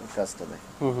দেখেন কাজটা দেখেন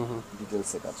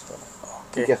ডিটেইলসে কাজ করা।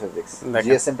 ওকে, ফেব্রিক্স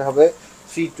জিএসএমটা হবে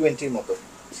 320 এর মতো।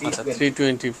 আচ্ছা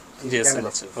 320 জিএসএম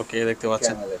আছে। ওকে, দেখতে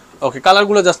পাচ্ছেন। ওকে,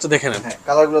 কালারগুলো জাস্ট দেখে নেন। হ্যাঁ,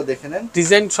 কালারগুলো দেখে নেন।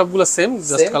 ডিজাইন সবগুলো সেম,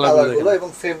 জাস্ট কালারগুলো দেখে নেন। এবং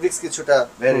ফেব্রিক্স কিছুটা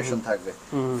ভেরিয়েশন থাকবে।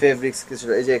 ফেব্রিক্স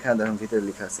কিছুটা, এই যে এখানে দেখুন ভিতরে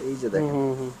লেখা আছে, এই যে দেখেন,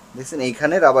 দেখছেন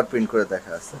এইখানে রাবার প্রিন্ট করে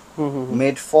দেখা আছে,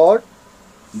 মেড ফর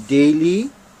ডেইলি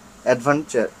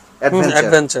অ্যাডভেঞ্চার।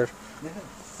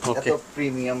 ওকে, এত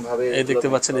প্রিমিয়াম ভাবে এই দেখতে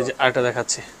পাচ্ছেন, এই যে আরেকটা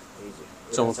দেখাচ্ছি, এই যে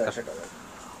চমৎকার।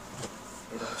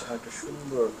 এটা হচ্ছে একটা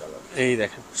সুন্দর কালার, এই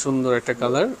দেখেন সুন্দর একটা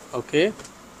কালার। ওকে,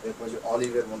 এরপর যে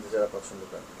অলিভের মধ্যে যারা পছন্দ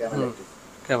করেন,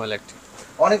 ক্যামেল অ্যাক্টিভ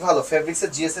অনেক ভালো।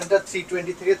 ফেব্রিক্সের জিএসএমটা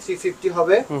 320 থেকে 350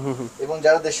 হবে। এবং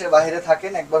যারা দেশের বাইরে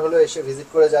থাকেন একবার হলো এসে ভিজিট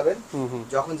করে যাবেন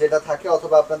যখন যেটা থাকে,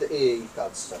 অথবা আপনাদের এই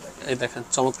কাজটা দেখেন, এই দেখেন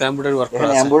চমৎকার এমব্রয়ডারি ওয়ার্ক করা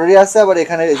আছে, এমব্রয়ডারি আছে, আবার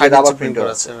এখানে এই যে রাবার প্রিন্ট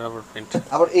আছে, রাবার প্রিন্ট।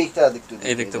 আবার এইটা দেখতে,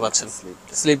 এই দেখতে পাচ্ছেন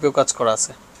স্লিপেও কাজ করা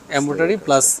আছে, embroidery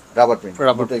plus rubber print,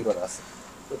 rubber দুটোই করা আছে।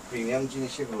 তো প্রিমিয়াম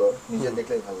জিনিস এগুলো নিজে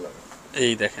দেখলেই ভালো লাগে।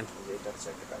 এই দেখেন, এটা হচ্ছে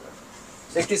একটা কালার,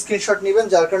 একটু স্ক্রিনশট নেবেন,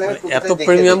 যার কারণে আমি এত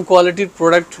প্রিমিয়াম কোয়ালিটির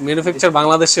প্রোডাক্ট ম্যানুফ্যাকচার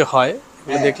বাংলাদেশে হয়,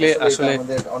 দেখলে আসলে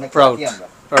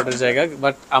প্রাউডের জায়গা,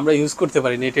 বাট আমরা ইউজ করতে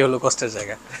পারি না, এটাই হলো কষ্টের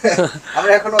জায়গা।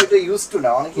 আমরা এখন ওইটা ইউজ টু না,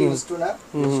 অনেকে ইউজ টু না,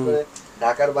 বিশেষ করে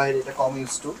ঢাকার বাইরে এটা কম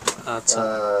ইউজ টু। আচ্ছা,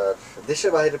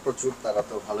 দেশের বাইরে প্রচুর, তারা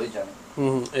তো ভালোই জানে।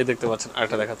 এই দেখতে পাচ্ছেন,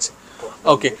 আরেকটা দেখাচ্ছি।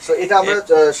 ওকে, সো এটা আমরা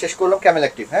শেষ করলাম ক্যামেল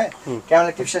অ্যাক্টিভ। হ্যাঁ, ক্যামেল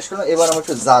অ্যাক্টিভ শেষ করলাম, এবার আমরা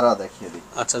একটু জারা দেখিয়ে দিই।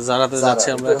 আচ্ছা, জারাতে যাচ্ছি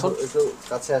আমরা এখন। একটু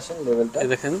কাছে আসেন, লেভেলটা এই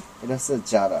দেখেন, এটা হচ্ছে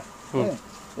জারা। হ্যাঁ,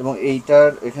 এবং এইটার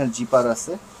এখানে জিপার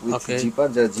আছে, উইথ জিপার,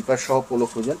 যারা জিপার সহ পোলো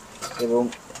খোঁজেন। এবং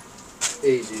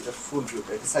এই যে এটা ফুল ভিউ,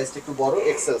 এটা সাইজটা একটু বড়,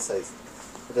 এক্সেল সাইজ।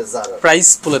 এটা জারা। প্রাইস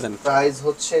বলে দেন। প্রাইস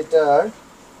হচ্ছে এটার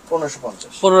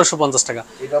 1550 টাকা।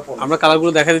 এটা আমরা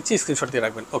কালারগুলো দেখা দিচ্ছি, স্ক্রিনশট দিয়ে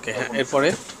রাখবেন। ওকে, হ্যাঁ, এরপরে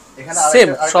সেম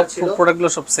সব প্রোডাক্টগুলো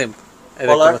সব সেম, এই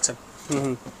দেখতে পাচ্ছেন।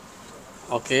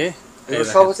 ওকে, এটা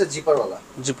সব হচ্ছে জিপার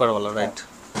ওয়ালা, right,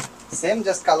 same,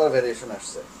 just colour variation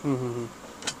আসছে।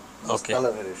 ওকে,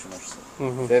 কালার ভেরিয়েশন আসছে।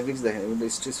 ফেব্রিক্স দেখেন, এগুলো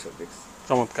স্টিচ ফেব্রিক্স,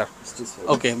 চমৎকার।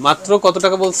 ওকে, মাত্র কত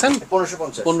টাকা বলছেন?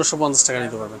 1550 টাকা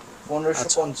নিতে পারবেন।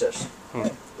 1550।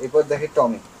 এরপর দেখি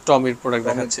টমির প্রোডাক্ট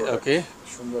দেখাচ্ছি। ওকে,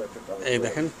 সুন্দর একটা টমি, এই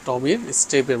দেখেন টমির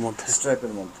স্টেপের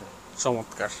মধ্যে,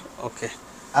 চমৎকার। ওকে,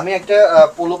 আমি একটা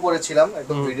পোলো পরেছিলাম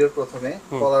একদম ভিডিওর প্রথমে,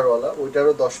 কলারওয়ালা,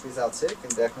 ওইটারও 10 পিস আছে,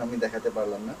 কিন্তু এখন আমি দেখাতে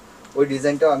পারলাম না। ওই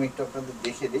ডিজাইনটাও আমি একটু আপনাদের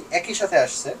দেখিয়ে দিই। একই সাথে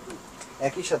আসছে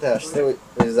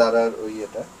ওই জারার, ওই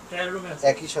এটা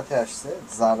একই সাথে আসছে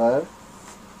জারার।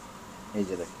 এই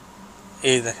যে দেখেন,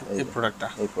 এই প্রোডাক্টটা,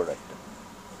 হ্যাঁ,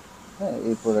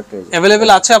 এই প্রোডাক্টটা अवेलेबल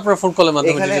আছে, আপনারা ফোন কলের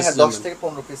মাধ্যমে এখানে 10 থেকে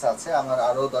 15 পিস আছে, আমার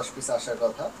আরো 10 পিস আসার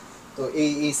কথা। তো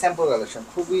এই স্যাম্পল কালেকশন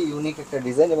খুবই ইউনিক একটা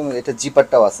ডিজাইন, এবং এটা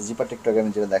জিপারটাও আছে, জিপারটা একটু আগে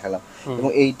আমি যেটা দেখালাম। এবং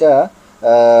এইটা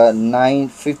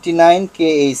 959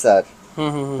 KHR,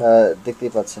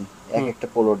 দেখতেই পাচ্ছেন এক একটা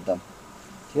পোলোর দাম,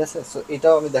 ঠিক আছে। সো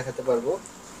এটাও আমি দেখাতে পারবো।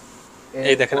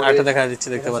 এই দেখেন, আরেকটা দেখা দিচ্ছি,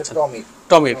 দেখতে পাচ্ছেন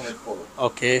টমির।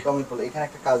 ওকে, টমির পোলো, এখানে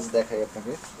একটা কাজ দেখাই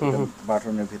আপনাকে,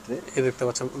 বাটনের ভিতরে, এই দেখতে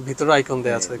পাচ্ছেন ভিতরে আইকন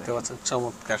দেয়া আছে, দেখতে পাচ্ছেন,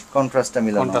 চমৎকার। কন্ট্রাস্টটা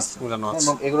মিলানো আছে,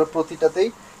 এবং এগুলোর প্রতিটাতেই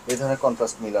এই ধরনের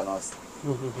কন্ট্রাস্ট মিলানো আছে,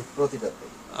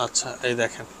 প্রতিটাতেই। আচ্ছা, এই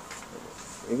দেখেন,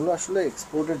 এগুলো আসলে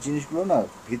এক্সপোর্টের জিনিসগুলো না,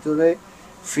 ভিতরে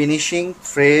ফিনিশিং,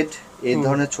 থ্রেড, এই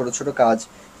ধরনের ছোট ছোট কাজ,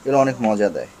 এগুলো অনেক মজা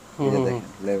দেয়। এই যে দেখেন,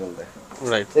 লেভেল দেখেন,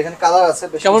 রাইট। এখানে কালার আছে,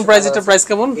 কেমন প্রাইস? এটা প্রাইস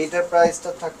কেমন? এটার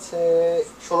প্রাইসটা থাকছে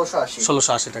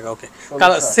 1680 টাকা। ওকে,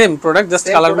 কালার সেম প্রোডাক্ট, জাস্ট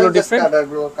কালারগুলো ডিফারেন্ট,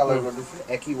 কালারগুলো ডিফারেন্ট,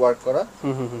 একই ওয়ার্ক করা,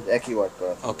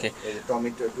 ওকে, এই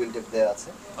টমেটো টুইল টেপ দেয়া আছে,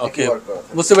 ওকে,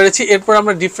 বুঝতে পেরেছি। এরপর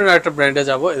আমরা ডিফারেন্ট আরেকটা ব্র্যান্ডে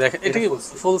যাব। দেখেন, এটা কি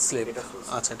ফুল স্লিভ?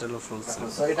 আচ্ছা, এটা হলো ফুল স্লিভ।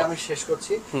 সো এটা আমি শেষ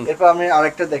করছি, এরপর আমি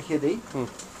আরেকটা দেখিয়ে দেই।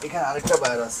 এখানে আরেকটা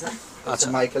বায়ার আছে, আচ্ছা,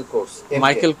 মাইকেল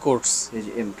কোর্স, এই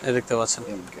যে এমকে, এই দেখতে পাচ্ছেন,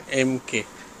 এমকে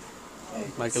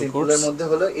মাইকেল কোর্স এর মধ্যে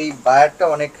হলো এই বায়ারটা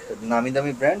অনেক নামি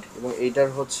দামি ব্র্যান্ড, এবং এইটার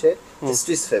হচ্ছে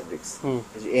স্টিচ ফেব্রিক্স,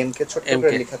 এই যে এমকে ছোট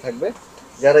করে লেখা থাকবে।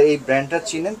 যারা এই ব্র্যান্ডটা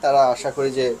চিনেন তারা আশা করি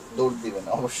যে দৌড় দিবেন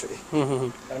অবশ্যই,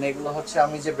 কারণ এগুলো হচ্ছে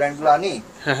আমি যে ব্র্যান্ডগুলো আনি,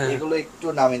 এগুলো একটু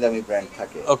নামি দামি ব্র্যান্ড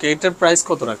থাকে। ওকে, এটার প্রাইস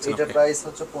কত রাখছেন? এটার প্রাইস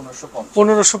হচ্ছে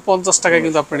 1550 টাকা,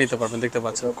 কিন্তু আপনি নিতে পারবেন। দেখতে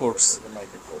পাচ্ছেন কোর্স,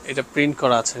 এটা প্রিন্ট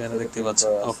করা আছে এখানে, দেখতে পাচ্ছেন।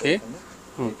 ওকে,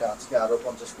 এটা আজকে আরো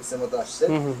 50 পিসের মতো আসছে।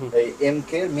 এই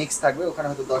এমকে এর মিক্স থাকবে, ওখানে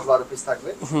হয়তো 10-12 পিস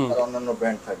থাকবে, আর অন্যান্য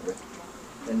ব্র্যান্ড থাকবে।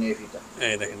 এই নেভিটা,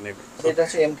 এই দেখেন নেভি, এটা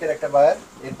হচ্ছে এমকে এর একটা বায়ার।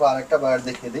 এরপর আরেকটা বায়ার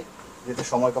দেখিয়ে দিই, যেটা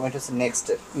সময় কমেন্ট হচ্ছে নেক্সট,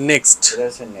 এটা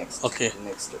হচ্ছে নেক্সট। ওকে,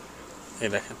 নেক্সট, এই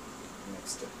দেখেন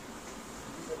নেক্সট,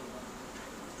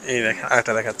 এই দেখেন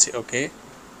আরেকটা দেখাচ্ছি। ওকে,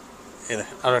 এই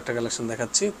দেখেন আরো একটা কালেকশন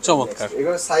দেখাচ্ছি, চমৎকার।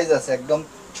 এগুলো সাইজ আছে একদম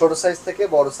ছোট সাইজ থেকে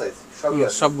বড় সাইজ সবই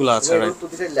আছে, সবগুলো আছে, রাইট।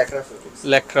 প্রতিটা ল্যাকড়া ফেব্রিক্স,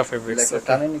 ল্যাকড়া ফেব্রিক্স।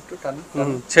 টানেন একটু টানেন,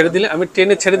 ছেড়ে দিলে আমি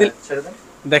টেনে ছেড়ে দিলে ছেড়ে দেন,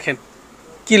 দেখেন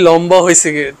কি লম্বা হয়েছে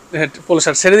পোলো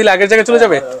শার্ট, ছেড়ে দিলে আগের জায়গায় চলে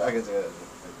যাবে। আগের জায়গায়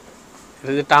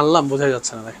এটা যে টানলাম বোঝা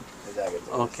যাচ্ছে না, দেখেন।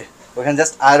 ওকে, ওখানে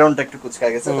জাস্ট আয়রনটা একটু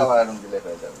কুচকায় গেছে, তাও আয়রন দিলে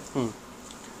হয়ে যাবে।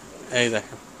 এই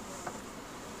দেখেন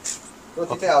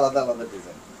প্রতিটা আলাদা আলাদা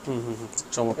ডিজাইন।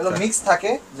 চমৎকার। এগুলো মিক্স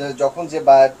থাকে, যে যখন যে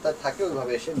বায়ারটা থাকে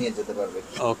ওইভাবে এসে নিয়ে যেতে পারবে।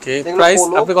 ওকে, প্রাইস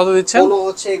আপনি কত দিচ্ছেন? পোলো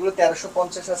হচ্ছে এগুলো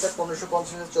 1350 আছে,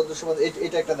 1550 আছে, 1450।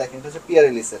 এটা একটা দেখেন, এটা হচ্ছে পিয়ার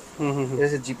রিলিসের, এটা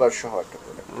হচ্ছে জিপার সহ একটা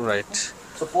প্রোডাক্ট, রাইট।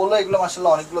 তো পোলো এগুলো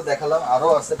মাশাআল্লাহ অনেকগুলো দেখালাম, আরো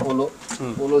আছে পোলো।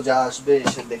 পোলো যা আসবে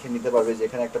এসে দেখে নিতে পারবে, যে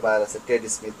এখানে একটা বায়ার আছে টেড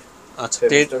স্মিথ। আচ্ছা,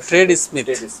 টেড স্মিথ।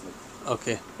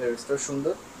 ওকে, ফেব্রিক্সটা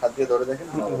সুন্দর, হাত দিয়ে ধরে দেখেন,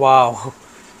 ওয়াও,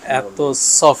 এত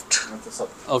সফট।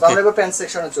 ওকে, আমরা এবার প্যান্ট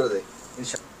সেকশনে চলে যাই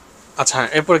ইনশাআল্লাহ। আচ্ছা,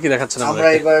 এরপর কি দেখাচ্ছেন? আমরা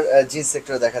এবার জিন্স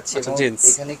সেক্টরে দেখাচ্ছি। আচ্ছা, জিন্স।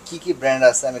 এখানে কি কি ব্র্যান্ড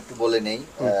আছে আমি একটু বলে নেই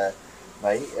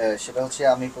ভাই। সেটা হচ্ছে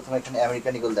আমি প্রথমে এখানে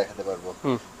আমেরিকান ইগল দেখাতে পারবো,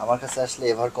 আমার কাছে আসলে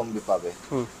এভারকম্বি পাবে,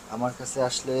 আমার কাছে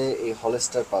আসলে এই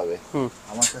হলস্টার পাবে,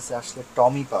 আমার কাছে আসলে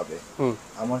টমি পাবে,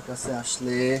 আমার কাছে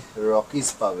আসলে রকিজ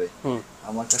পাবে,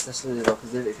 আমার কাছে আসলে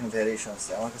রকিজের এখানে ভ্যারিয়েশন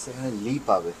আছে, আমার কাছে এখানে লি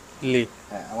পাবে, লি।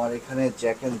 হ্যাঁ, আমার এখানে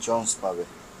জ্যাক এন্ড জন্স পাবে,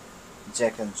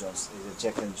 জ্যাক এন্ড জন্স, এই যে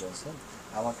জ্যাক এন্ড জন্স,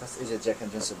 আমার কাছে এই যে জ্যাক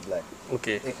এন্ড জন্স ব্ল্যাক।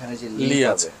 ওকে, এখানে যে লি পাবে,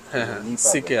 আছে, হ্যাঁ হ্যাঁ,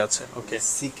 সিকে আছে। ওকে,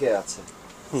 সিকে আছে,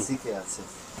 সিকে আছে।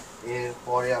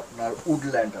 এরপরে আপনার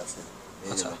উডল্যান্ড আছে।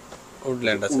 আচ্ছা,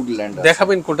 উডল্যান্ড আছে। উডল্যান্ড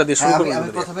দেখাবেন কোনটা দিয়ে শুরু করব? আমি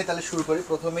প্রথমে তাহলে শুরু করি,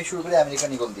 প্রথমেই শুরু করি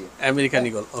আমেরিকান ইগল দিয়ে। American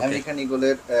eagle. ওকে, আমেরিকান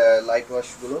ইগলের লাইট ওয়াশ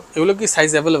গুলো, এগুলো কি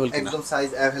সাইজ अवेलेबल কিনা? একদম সাইজ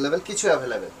अवेलेबल, কিছু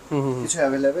अवेलेबल, কিছু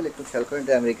अवेलेबल। একটু খেয়াল করেন,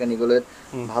 এটা আমেরিকান ইগলের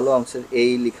ভালো অংশের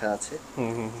এই লেখা আছে,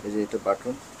 এই যে এটা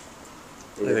বাটন,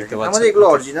 আমাদের এগুলো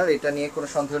অরিজিনাল, এটা নিয়ে কোনো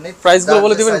সন্দেহ নেই। প্রাইস গুলো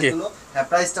বলে দিবেন কি? হ্যাঁ,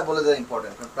 প্রাইসটা বলে দেওয়া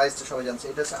ইম্পর্টেন্ট, কারণ প্রাইসটা সবাই জানছে।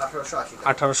 এটা হচ্ছে 1880 টাকা।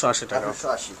 1880 টাকা।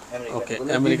 1880 ওকে,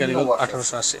 আমেরিকান ইগল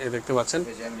 1880। এই দেখতে পাচ্ছেন,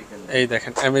 এই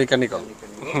দেখেন আমেরিকান ইগল।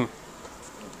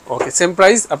 ওকে, সেম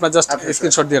প্রাইস, আপনারা জাস্ট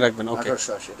স্ক্রিনশট দিয়ে রাখবেন। ওকে,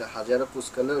 1880, এটা হাজারো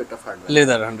পুস্কালেও এটা ফাটবে,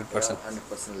 লেদার 100%।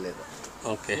 100% লেদার।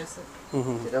 ওকে,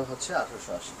 এটা হচ্ছে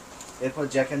 1880। এরপর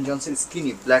Jack and Johnson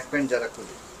skinny black pant, যারা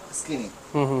খুঁজে স্কিনি,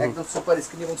 একদম সুপার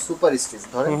স্কিনি এবং সুপার স্টিচ,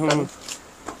 ধরেন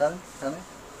টানে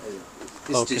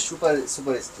স্টিচ, সুপার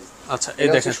সুপার স্টিচ। আচ্ছা, এই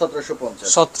দেখেন 1750।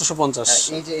 1750।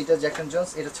 এই যে এটা জ্যাক এন্ড জন্স,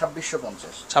 এটা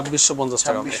 2650। 2650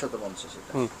 টাকা। 2650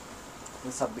 এটা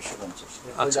 2650।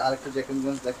 ওই যে আরেকটা জ্যাক এন্ড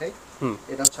জন্স দেখাই,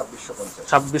 এটা 2650।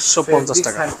 2650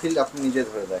 টাকা। হ্যান্ডফিল আপনি নিজে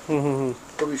ধরে দেখেন,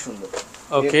 খুবই সুন্দর।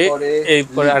 ওকে,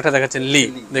 এরপরে আরেকটা দেখাচ্ছেন লি,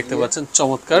 দেখতে পাচ্ছেন,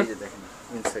 চমৎকার। এই যে দেখেন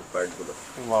ইনসাইড পার্ট গুলো,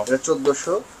 ওয়াও, এটা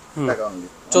 1400 টাকা অনলি।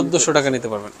 1400 টাকা নিতে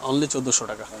পারবেন, অনলি 1400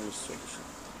 টাকা।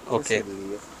 ওকে,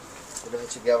 এটা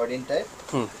হচ্ছে গ্যাবার্ডিন টাইপ,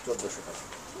 1400 টাকা।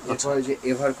 এরপর এই যে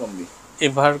এভারকম্বি,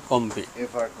 এভারকম্বি,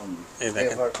 এই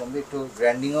দেখেন, এভারকম্বি একটু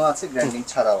গ্র্যান্ডিংও আছে, গ্র্যান্ডিং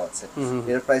ছাড়াও আছে।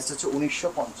 এর প্রাইস হচ্ছে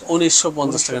 1950।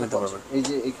 1950 টাকা নিতে পারবেন। এই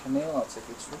যে এখানেও আছে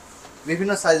কিছু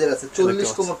বিভিন্ন সাইজের আছে, 40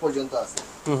 কোমর পর্যন্ত আছে।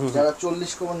 যারা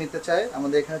 40 কোমর নিতে চায়,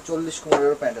 আমাদের এখানে 40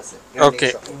 কোমরেরও প্যান্ট আছে, ওকে,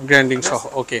 গ্র্যান্ডিং সহ।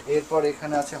 ওকে, এরপর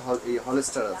এখানে আছে এই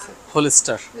হলস্টার আছে,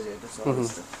 হলস্টার। এই যে এটা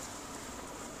হলস্টার,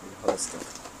 হলস্টার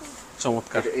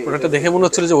চমৎকার। ওটা দেখে মনে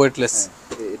হচ্ছিল যে ওয়েটলেস।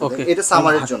 ওকে, এটা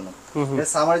সামারের জন্য, এটা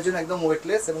সামারের জন্য একদম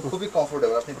ওয়েটলেস এবং খুবই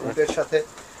কমফোর্টেবল। আপনি কোটের সাথে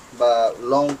বা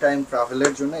লং টাইম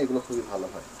ট্রাভেলের জন্য এগুলো খুবই ভালো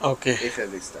হয়। ওকে, এই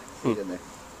ফেব্রিক্সটা এই যে দেখেন।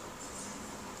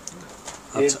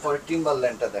 এরপর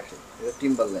টিম্বারল্যান্ডটা দেখেন, এটা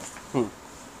টিম্বারল্যান্ড।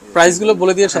 প্রাইস গুলো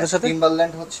বলে দিয়ে সাথে সাথে।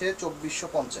 টিম্বারল্যান্ড হচ্ছে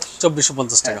 2450।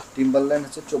 2450 টাকা। টিম্বারল্যান্ড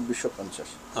হচ্ছে 2450।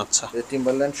 আচ্ছা, এই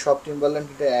টিম্বারল্যান্ড, সব টিম্বারল্যান্ড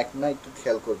এটা এক না, একটু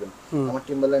খেয়াল করবেন। আমার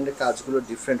টিম্বারল্যান্ডের কাজগুলো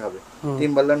ডিফারেন্ট হবে।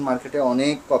 টিম্বারল্যান্ড মার্কেটে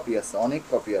অনেক কপি আছে, অনেক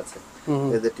কপি আছে।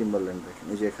 এদের টিম্বারল্যান্ড দেখেন,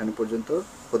 এই যে এখানে পর্যন্ত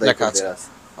খোদাই করে দেয়া আছে।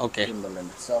 ওকে, টিম্বারল্যান্ড।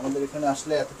 সো আমাদের এখানে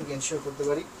আসলে এতটুকু এনশিওর করতে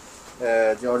পারি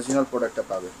যে অরিজিনাল প্রোডাক্টটা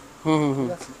পাবে।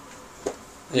 ঠিক আছে,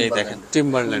 এই দেখেন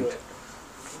টিম্বারল্যান্ড।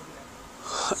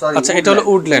 আচ্ছা, এটা হলো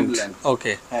উডল্যান্ড।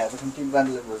 ওকে, হ্যাঁ, তখন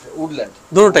টিম্বারল্যান্ড বলছে, উডল্যান্ড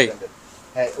দুটোটাই।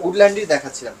 হ্যাঁ, উডল্যান্ডই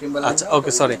দেখাচ্ছিলাম, টিম্বারল্যান্ড। আচ্ছা,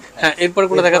 ওকে, সরি। হ্যাঁ, এরপর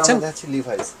কোনটা দেখাচ্ছেন? এটা হচ্ছে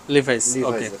লিভাইস। লিভাইস।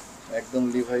 ওকে, একদম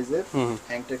লিভাইসের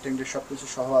হ্যাং ট্যাগ সবকিছু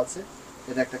সহ আছে।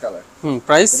 এটা একটা কালার।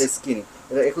 প্রাইস? এটা স্কিনি,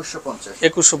 এটা 2150।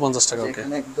 2150 টাকা। ওকে,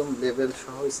 এখানে একদম লেবেল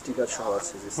সহ স্টিকার সহ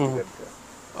আছে, যে স্টিকারটা।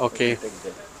 ওকে,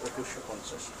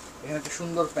 2150। এখানে একটা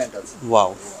সুন্দর প্যান্ট আছে,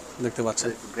 ওয়াও, দেখতে পাচ্ছেন,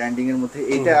 গ্র্যান্ডিং এর মধ্যে।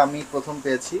 এটা আমি প্রথম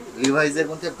পেয়েছি লিভাইসের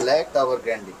মধ্যে, ব্ল্যাক আবার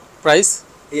গ্র্যান্ডিং। প্রাইস?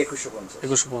 2150।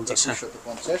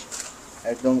 2150।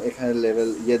 একদম এখানে লেভেল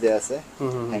দেয়া আছে,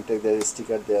 হ্যাং ট্যাগ দেয়া,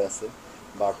 স্টিকার দেয়া আছে,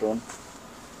 বাটন,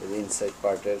 এই যে ইনসাইড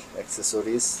পার্টের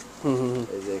অ্যাকসেসরিজ,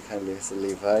 এই যে এখানে লেখা আছে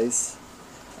লিভাইস।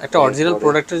 একটা অরিজিনাল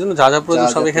প্রোডাক্টের জন্য যা যা প্রয়োজন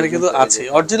সব এখানে কিন্তু আছে,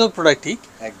 অরিজিনাল প্রোডাক্টই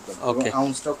একদম। ওকে,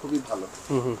 আউন্সটাও খুবই ভালো।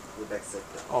 এই ব্যাক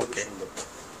সাইডটা ওকে।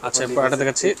 আচ্ছা এরপর এটা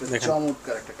দেখাচ্ছি, দেখেন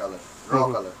চমৎকার একটা কালার, র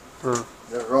কালার।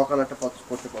 র কালারটা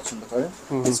করতে পছন্দ করে,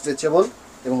 স্ট্রেচেবল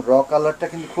এবং র কালারটা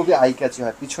কিন্তু খুবই আই ক্যাচি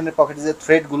হয়। পিছনের পকেটে যে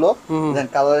থ্রেড গুলো দেন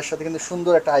কালারের সাথে কিন্তু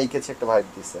সুন্দর একটা আই ক্যাচি একটা ভাইব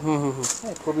দিছে।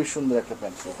 হ্যাঁ, খুবই সুন্দর একটা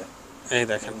প্যান্ট এটা। এই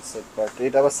দেখেন সেট পার্ট,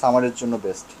 এটা আবার সামারের জন্য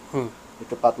বেস্ট।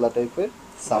 একটু পাতলা টাইপের,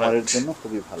 সামারের জন্য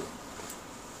খুবই ভালো,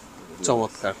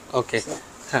 চমৎকার। ওকে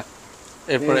হ্যাঁ,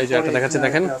 এরপর এই যে একটা দেখাচ্ছি,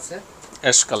 দেখেন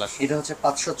অ্যাশ কালার। এটা হচ্ছে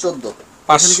 514,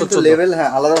 514 লেভেল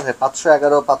হ্যাঁ আলাদা হয়,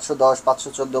 511, 510,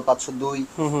 514, 502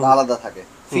 আলাদা থাকে,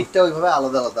 ফিটটা ওইভাবে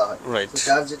আলাদা আলাদা হয়। তো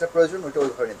যার যেটা প্রয়োজন ওটা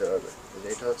ওইভাবে নিতে পারবে।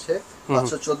 এটা হচ্ছে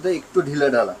 514, একটু ঢিলা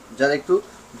ঢালা, যারা একটু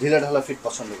ঢিলা ঢালা ফিট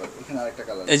পছন্দ করে। এখানে আরেকটা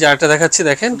কালার, এই যে আরেকটা দেখাচ্ছি,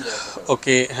 দেখেন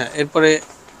ওকে হ্যাঁ। এরপরে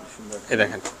এই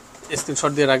দেখেন,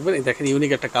 স্ক্রিনশট দিয়ে রাখবেন, এই দেখেন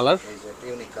ইউনিক একটা কালার, এই যে একটা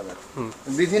ইউনিক কালার।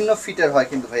 বিভিন্ন ফিটের হয়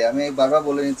কিন্তু ভাই, আমি বারবার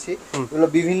বলে নিচ্ছি এগুলো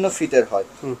বিভিন্ন ফিটের হয়।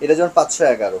 এটা যেমন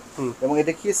 511 এবং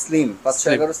এটা কি স্লিম,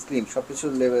 511 স্লিম, সবকিছু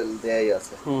লেভেল দেয়াই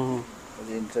আছে। এই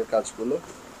যে ইন্টার কাজগুলো,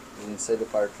 ইনসাইডে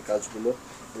পার্টের কাজগুলো,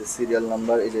 এই সিরিয়াল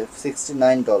নাম্বার, এই যে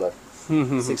 $69,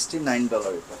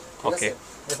 $69 এটা। ওকে,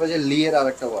 এরপর যে লি এর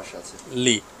আরেকটা ওয়াশ আছে,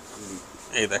 লি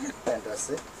এই দেখেন প্যান্ট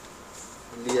আছে,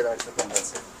 লি এর আরেকটা প্যান্ট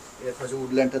আছে। এরপর যে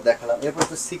উডল্যান্ডটা দেখালাম, এরপর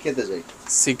তো সিকেতে যাই।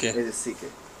 সিকে, এই যে সিকে,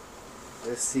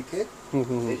 এই সিকে,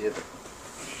 এই যে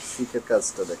সিকের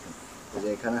কাজটা দেখেন, এই যে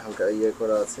এখানে হালকা ইয়ে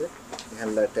করা আছে,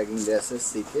 এখানে ট্যাগিং দেয়া আছে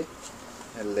সিকে,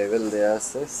 লেভেল দেয়া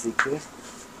আছে সিকে,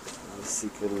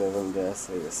 সিকের লেভেল দেয়া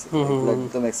আছে।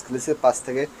 একদম এক্সক্লুসিভ, 5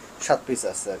 থেকে 7 পিস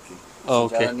আছে আর কি।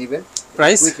 ওকে, যারা নেবেন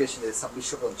প্রাইস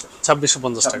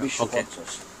 2650 টাকা। ওকে,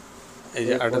 এই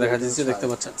যে আরেকটা দেখা যাচ্ছে, দেখতে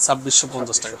পাচ্ছেন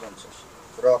 2650 টাকা,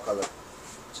 র কালার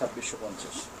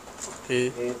 2650। ওকে,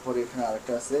 এরপর এখানে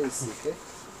আরেকটা আছে এই সিকে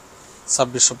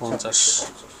 2650।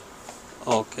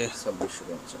 ওকে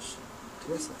 2650,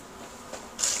 ঠিক আছে।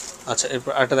 আচ্ছা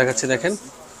এরপর আরেকটা দেখাচ্ছি, দেখেন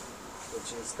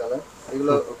জিন্স কালার।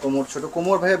 এগুলো কোমর ছোট,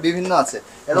 কোমর ভাইয়া বিভিন্ন আছে,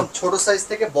 একদম ছোট সাইজ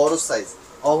থেকে বড় সাইজ,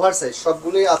 ওভার সাইজ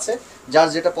সবগুলোই আছে। যার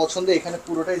যেটা পছন্দ, এখানে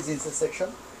পুরোটাই জিন্সের সেকশন,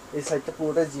 এই সাইডটা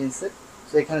পুরোটাই জিন্সের।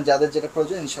 তো এখানে যাদের যেটা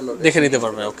প্রয়োজন ইনশাআল্লাহ দেখে নিতে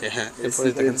পারবে। ওকে হ্যাঁ, এরপর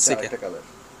দেখেন সিকে কালার,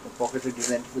 পকেটের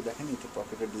ডিজাইন একটু দেখেন, এটা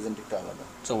পকেটের ডিজাইনটা একটু আলাদা,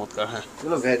 চমৎকার। হ্যাঁ,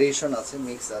 এগুলো ভ্যারিয়েশন আছে,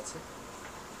 মিক্স আছে,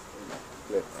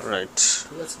 রাইট,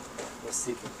 ঠিক আছে।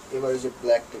 সিকে এবারে যে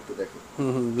ব্ল্যাকটা একটু দেখেন,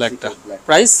 ব্ল্যাকটা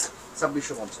প্রাইস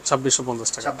 2650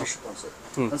 টাকা।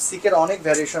 2650। সিকের অনেক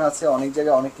ভ্যারিয়েশন আছে, অনেক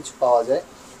জায়গায় অনেক কিছু পাওয়া যায়।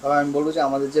 তবে আমি বলবো যে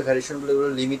আমাদের যে ভ্যারিয়েশনগুলো এগুলো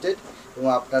লিমিটেড, এবং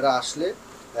আপনারা আসলে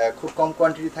খুব কম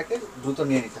কোয়ান্টিটি থাকে, দ্রুত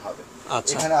নিয়ে নিতে হবে।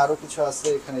 এখানে আরো কিছু আছে,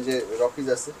 এখানে যে রকিজ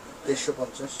আছে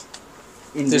 2350,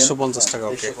 2350 টাকা।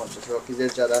 ওকে, 2350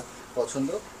 রকিজের যারা পছন্দ,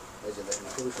 এই যে দেখেন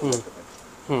খুবই সুন্দর একটা প্যান্ট,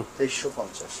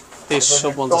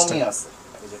 2350 টাকা আছে।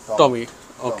 এই যে টমি,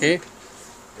 ওকে,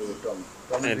 এই যে টমি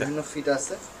বিভিন্ন ফিট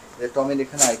আছে। এই টমির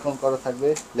এখানে আইকন করা থাকবে,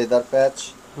 লেদার প্যাচ,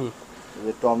 এই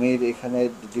যে টমির এখানে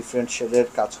ডিফারেন্ট শেডের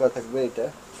কাজ করা থাকবে, এটা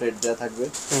থ্রেড দেওয়া থাকবে,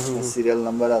 সিরিয়াল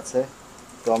নাম্বার আছে।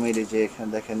 টমির এই যে এখানে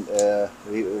দেখেন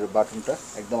বাটনটা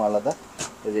একদম আলাদা,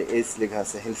 এই যে এস লেখা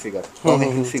আছে, হিল ফিগার,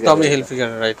 টমি হিল ফিগার,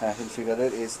 রাইট, হ্যাঁ হিল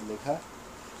ফিগারের এস লেখা।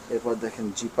 এরপর দেখেন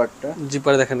জিপারটা,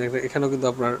 জিপার দেখেন, এখানেও কিন্তু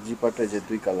আপনার জিপারটা যে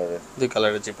দুই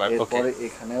কালারের জিপার। ওকে, এরপরে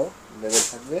এখানেও লেভেল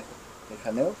থাকবে,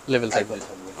 এখানেও লেভেল থাকবে।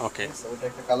 ওকে, এটা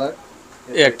একটা কালার,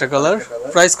 এই একটা কালার।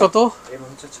 প্রাইস কত? এর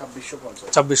হচ্ছে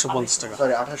 2650 টাকা,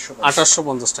 সরি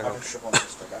 2850 টাকা।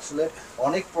 2850 টাকা। আসলে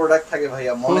অনেক প্রোডাক্ট থাকে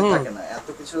ভাইয়া, মনে থাকে না এত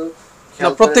কিছু,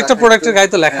 প্রত্যেকটা প্রোডাক্টের গায়ে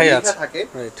তো লেখাই আছে,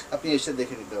 রাইট, আপনি এসে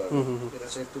দেখে নিতে পারবেন। এটা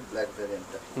হচ্ছে একটু ব্ল্যাক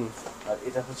ভ্যারিয়েন্টটা, আর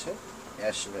এটা হচ্ছে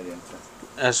অ্যাশ ভ্যারিয়েন্টটা,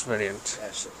 অ্যাশ ভ্যারিয়েন্ট,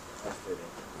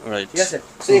 রাইট, ঠিক আছে।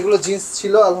 তো এগুলো জিন্স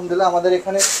ছিল, আলহামদুলিল্লাহ আমাদের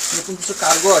এখানে নতুন কিছু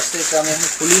কার্গো আসছে, এটা আমি এখন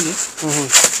খুলিনি,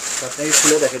 আপনাকে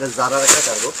খুলে দেখেন, এটা জারার একটা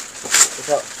কার্গো,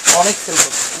 এটা অনেক সেল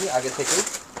করতেছি আগে থেকে।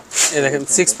 এই দেখেন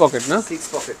 6 পকেট না, 6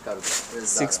 পকেট কার্গো,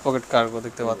 6 পকেট কার্গো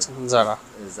দেখতে পাচ্ছেন,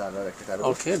 জারার একটা কার্গো।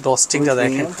 ওকে, ডস্টিংটা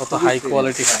দেখেন কত হাই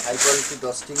কোয়ালিটি,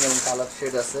 ডস্টিং এবং কালার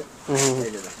শেড আছে।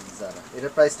 এই যে দেখেন জারা, এর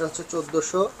প্রাইসটা হচ্ছে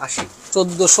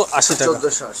 1480 টাকা,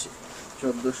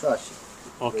 1480।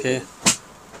 ওকে,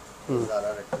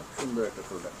 জারার একটা সুন্দর একটা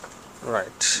প্রোডাক্ট,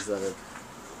 রাইট, জারার।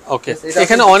 ওকে,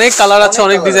 এখানে অনেক কালার আছে,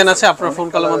 অনেক ডিজাইন আছে, আপনারা ফোন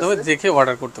কলের মাধ্যমে দেখে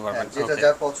অর্ডার করতে পারবেন। যেটা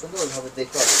যার পছন্দ ওইভাবে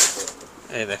দেখে অর্ডার করতে পারবেন।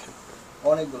 এই দেখেন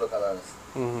অনেকগুলো কালার আছে,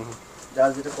 যার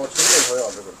যেটা পছন্দ ওইভাবে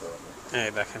অর্ডার করতে পারবেন। এই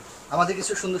দেখেন আমাদের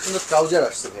কিছু সুন্দর সুন্দর ট্রাউজার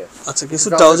আসছে ভাই। আচ্ছা, কিছু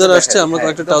ট্রাউজার আসছে, আমরা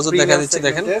কয়েকটা ট্রাউজার দেখা দিচ্ছি,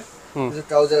 দেখেন কিছু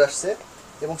ট্রাউজার আসছে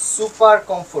এবং সুপার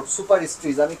কমফোর্ট, সুপার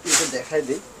স্ট্রিজ, আমি একটু এটা দেখাই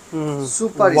দেই।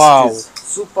 সুপার স্ট্রিজ,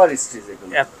 সুপার স্ট্রিজ,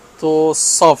 এগুলো এত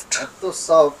সফট, এত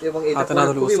সফট, এবং এটা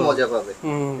খুবই মজা পাবে।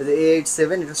 এই যে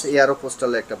A87, এটা হচ্ছে এয়ারো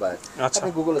পোস্টাল একটা বাইক, আপনি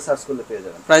গুগলে সার্চ করলে পেয়ে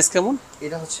যাবেন। প্রাইস কেমন?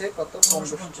 এটা হচ্ছে কত,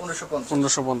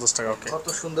 1550 টাকা। ওকে, কত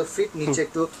সুন্দর ফিট, নিচে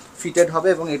একটু ফিটেড হবে,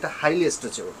 এবং এটা হাইলি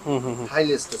স্ট্রেচেবল,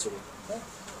 হাইলি স্ট্রেচেবল।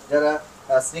 যারা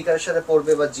স্নিকারের সাথে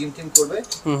পরবে বা জিম টিম করবে,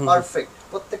 পারফেক্ট।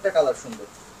 প্রত্যেকটা কালার সুন্দর,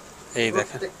 এই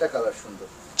দেখেন প্রত্যেকটা কালার সুন্দর,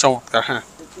 চমৎকার। হ্যাঁ,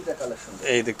 প্রত্যেকটা কালার সুন্দর।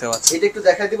 এই দেখতে পাচ্ছেন, এটা একটু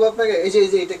দেখাই দিব আপনাকে। এই যে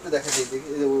এটা একটু দেখাই দিই,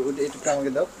 এটা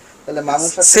আমাকে দাও, তাহলে মানুষ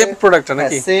সেম প্রোডাক্ট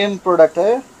নাকি? Same product.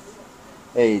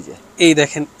 এই যে এই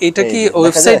দেখেন, এটা কি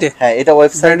ওয়েবসাইটে? হ্যাঁ, এটা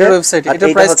ওয়েবসাইটে। এটা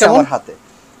প্রাইস কেমন? হাতে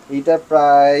এটা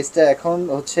প্রাইসটা এখন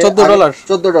হচ্ছে $14।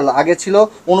 $14 আগে ছিল,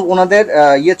 ওনাদের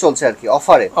ইয়ে চলছে আর কি,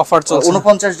 অফার চলছে।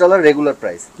 $49 রেগুলার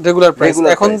প্রাইস,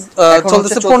 এখন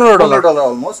চলতেছে $15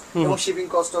 অলমোস্ট, এবং শিপিং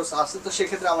কস্ট আছে। তো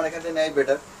সেক্ষেত্রে আমার এখান থেকে নেই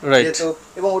বেটার, যেহেতু,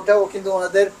 এবং ওটাও কিন্তু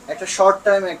ওনাদের একটা শর্ট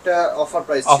টাইম একটা অফার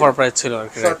প্রাইস ছিল আর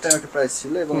কি, শর্ট টাইম একটা প্রাইস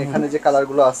ছিল। এবং এখানে যে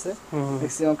কালারগুলো আছে,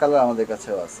 ম্যাক্সিমাম কালার আমাদের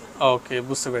কাছেও আছে। ওকে,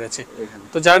 বুঝতে পেরেছি।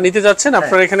 তো যারা নিতে যাচ্ছেন,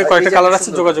 আপনারা এখানে কয়টা কালার আছে,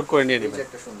 যোগাযোগ করে নিয়ে নেবেন।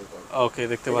 একটা সুন্দর কালার। ওকে,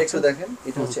 দেখতে পাচ্ছেন, দেখেন,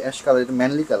 এটা হচ্ছে অ্যাশ কালার, এটা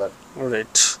ম্যানলি কালার,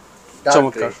 রাইট,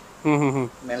 চমৎকার।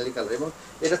 ম্যানলি কালার, এবং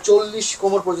এটা 40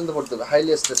 কোমর পর্যন্ত পড়তে হবে,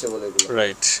 হাইলি স্ট্রেচেবল এগুলো,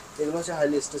 রাইট। এগুলো হচ্ছে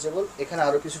হাইলি স্ট্রেচেবল। এখানে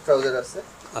আরো কিছু ট্রাউজার আছে।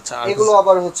 আচ্ছা, এগুলো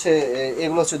আবার হচ্ছে,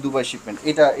 এগুলো হচ্ছে দুবাই শিপমেন্ট।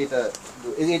 এটা এটা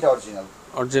অরিজিনাল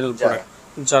প্রোডাক্ট,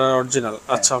 যারা অরিজিনাল।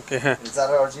 আচ্ছা, ওকে, হ্যাঁ,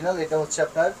 যারা অরিজিনাল। এটা হচ্ছে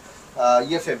আপনার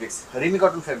ইয়ে ফেব্রিক্স,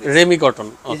 রেমি কটন।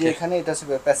 এই যে এখানে এটা আছে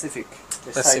প্যাসিফিক,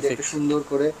 সাইডে একটা সুন্দর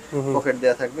করে পকেট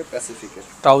দেয়া থাকবে, প্যাসিফিকের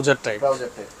ট্রাউজার টাইপ।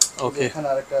 ওকে, এখানে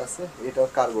আরেকটা আছে, এটা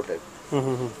কার্গো টাইপ।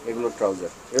 এগুলো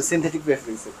ট্রাউজার, এটা সিনথেটিক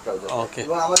ফেব্রিক্সের ট্রাউজার।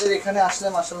 এবং আমাদের এখানে আসলে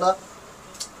মাশাআল্লাহ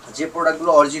যে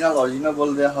প্রোডাক্টগুলো অরিজিনাল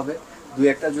বলে দেওয়া হবে। দুই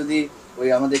একটা যদি ওই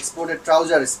আমাদের এক্সপোর্টের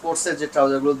ট্রাউজার, স্পোর্টসের যে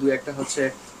ট্রাউজারগুলো দুই একটা হচ্ছে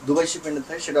দুবাই শিপমেন্টে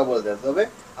থাকে, সেটাও বলে দেওয়া হবে।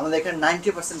 আমাদের এখানে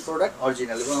 90% প্রোডাক্ট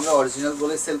অরিজিনাল, এবং আমরা অরিজিনাল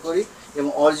বলে সেল করি, এবং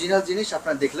অরিজিনাল জিনিস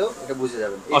আপনারা দেখলেও এটা বুঝে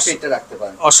যাবেন, এই পেজটা রাখতে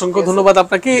পারেন। অসংখ্য ধন্যবাদ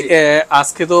আপনাকে।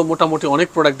 আজকে তো মোটামুটি অনেক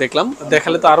প্রোডাক্ট দেখলাম,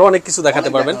 দেখালে তো আরো অনেক কিছু দেখাতে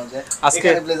পারবেন। আজকে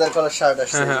ব্লেজার কলার শার্ট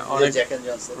আসছে, অনেক জ্যাক এন্ড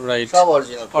জনসন, রাইট, সব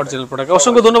অরিজিনাল প্রোডাক্ট।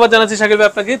 অসংখ্য ধন্যবাদ জানাচ্ছি শাকিল ভাই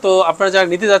আপনাকে। তো আপনারা যারা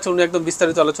নিতে যাচ্ছেন, উনি একদম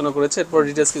বিস্তারিত আলোচনা করেছে। এরপর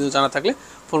ডিটেইলস কিছু জানা থাকলে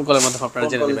ফোন কলের মাধ্যমে আপনারা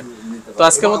জেনে নেবেন। তো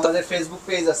আজকে আমাদের ফেসবুক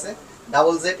পেজ আছে,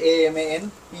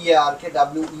 ZZAMANPARKWEAR,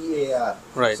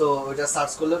 সো এটা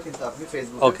সার্চ করলেও কিন্তু আপনি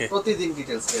ফেসবুকে প্রতিদিন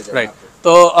ডিটেইলস পেয়ে যাবেন। রাইট।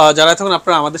 তো যারা এখন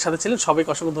আপনারা আমাদের সাথে ছিলেন, সবাইকে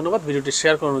অসংখ্য ধন্যবাদ। ভিডিওটি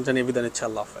শেয়ার করার জন্য জানিয়ে বিদায় নিচ্ছি।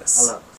 আল্লাহ হাফেজ।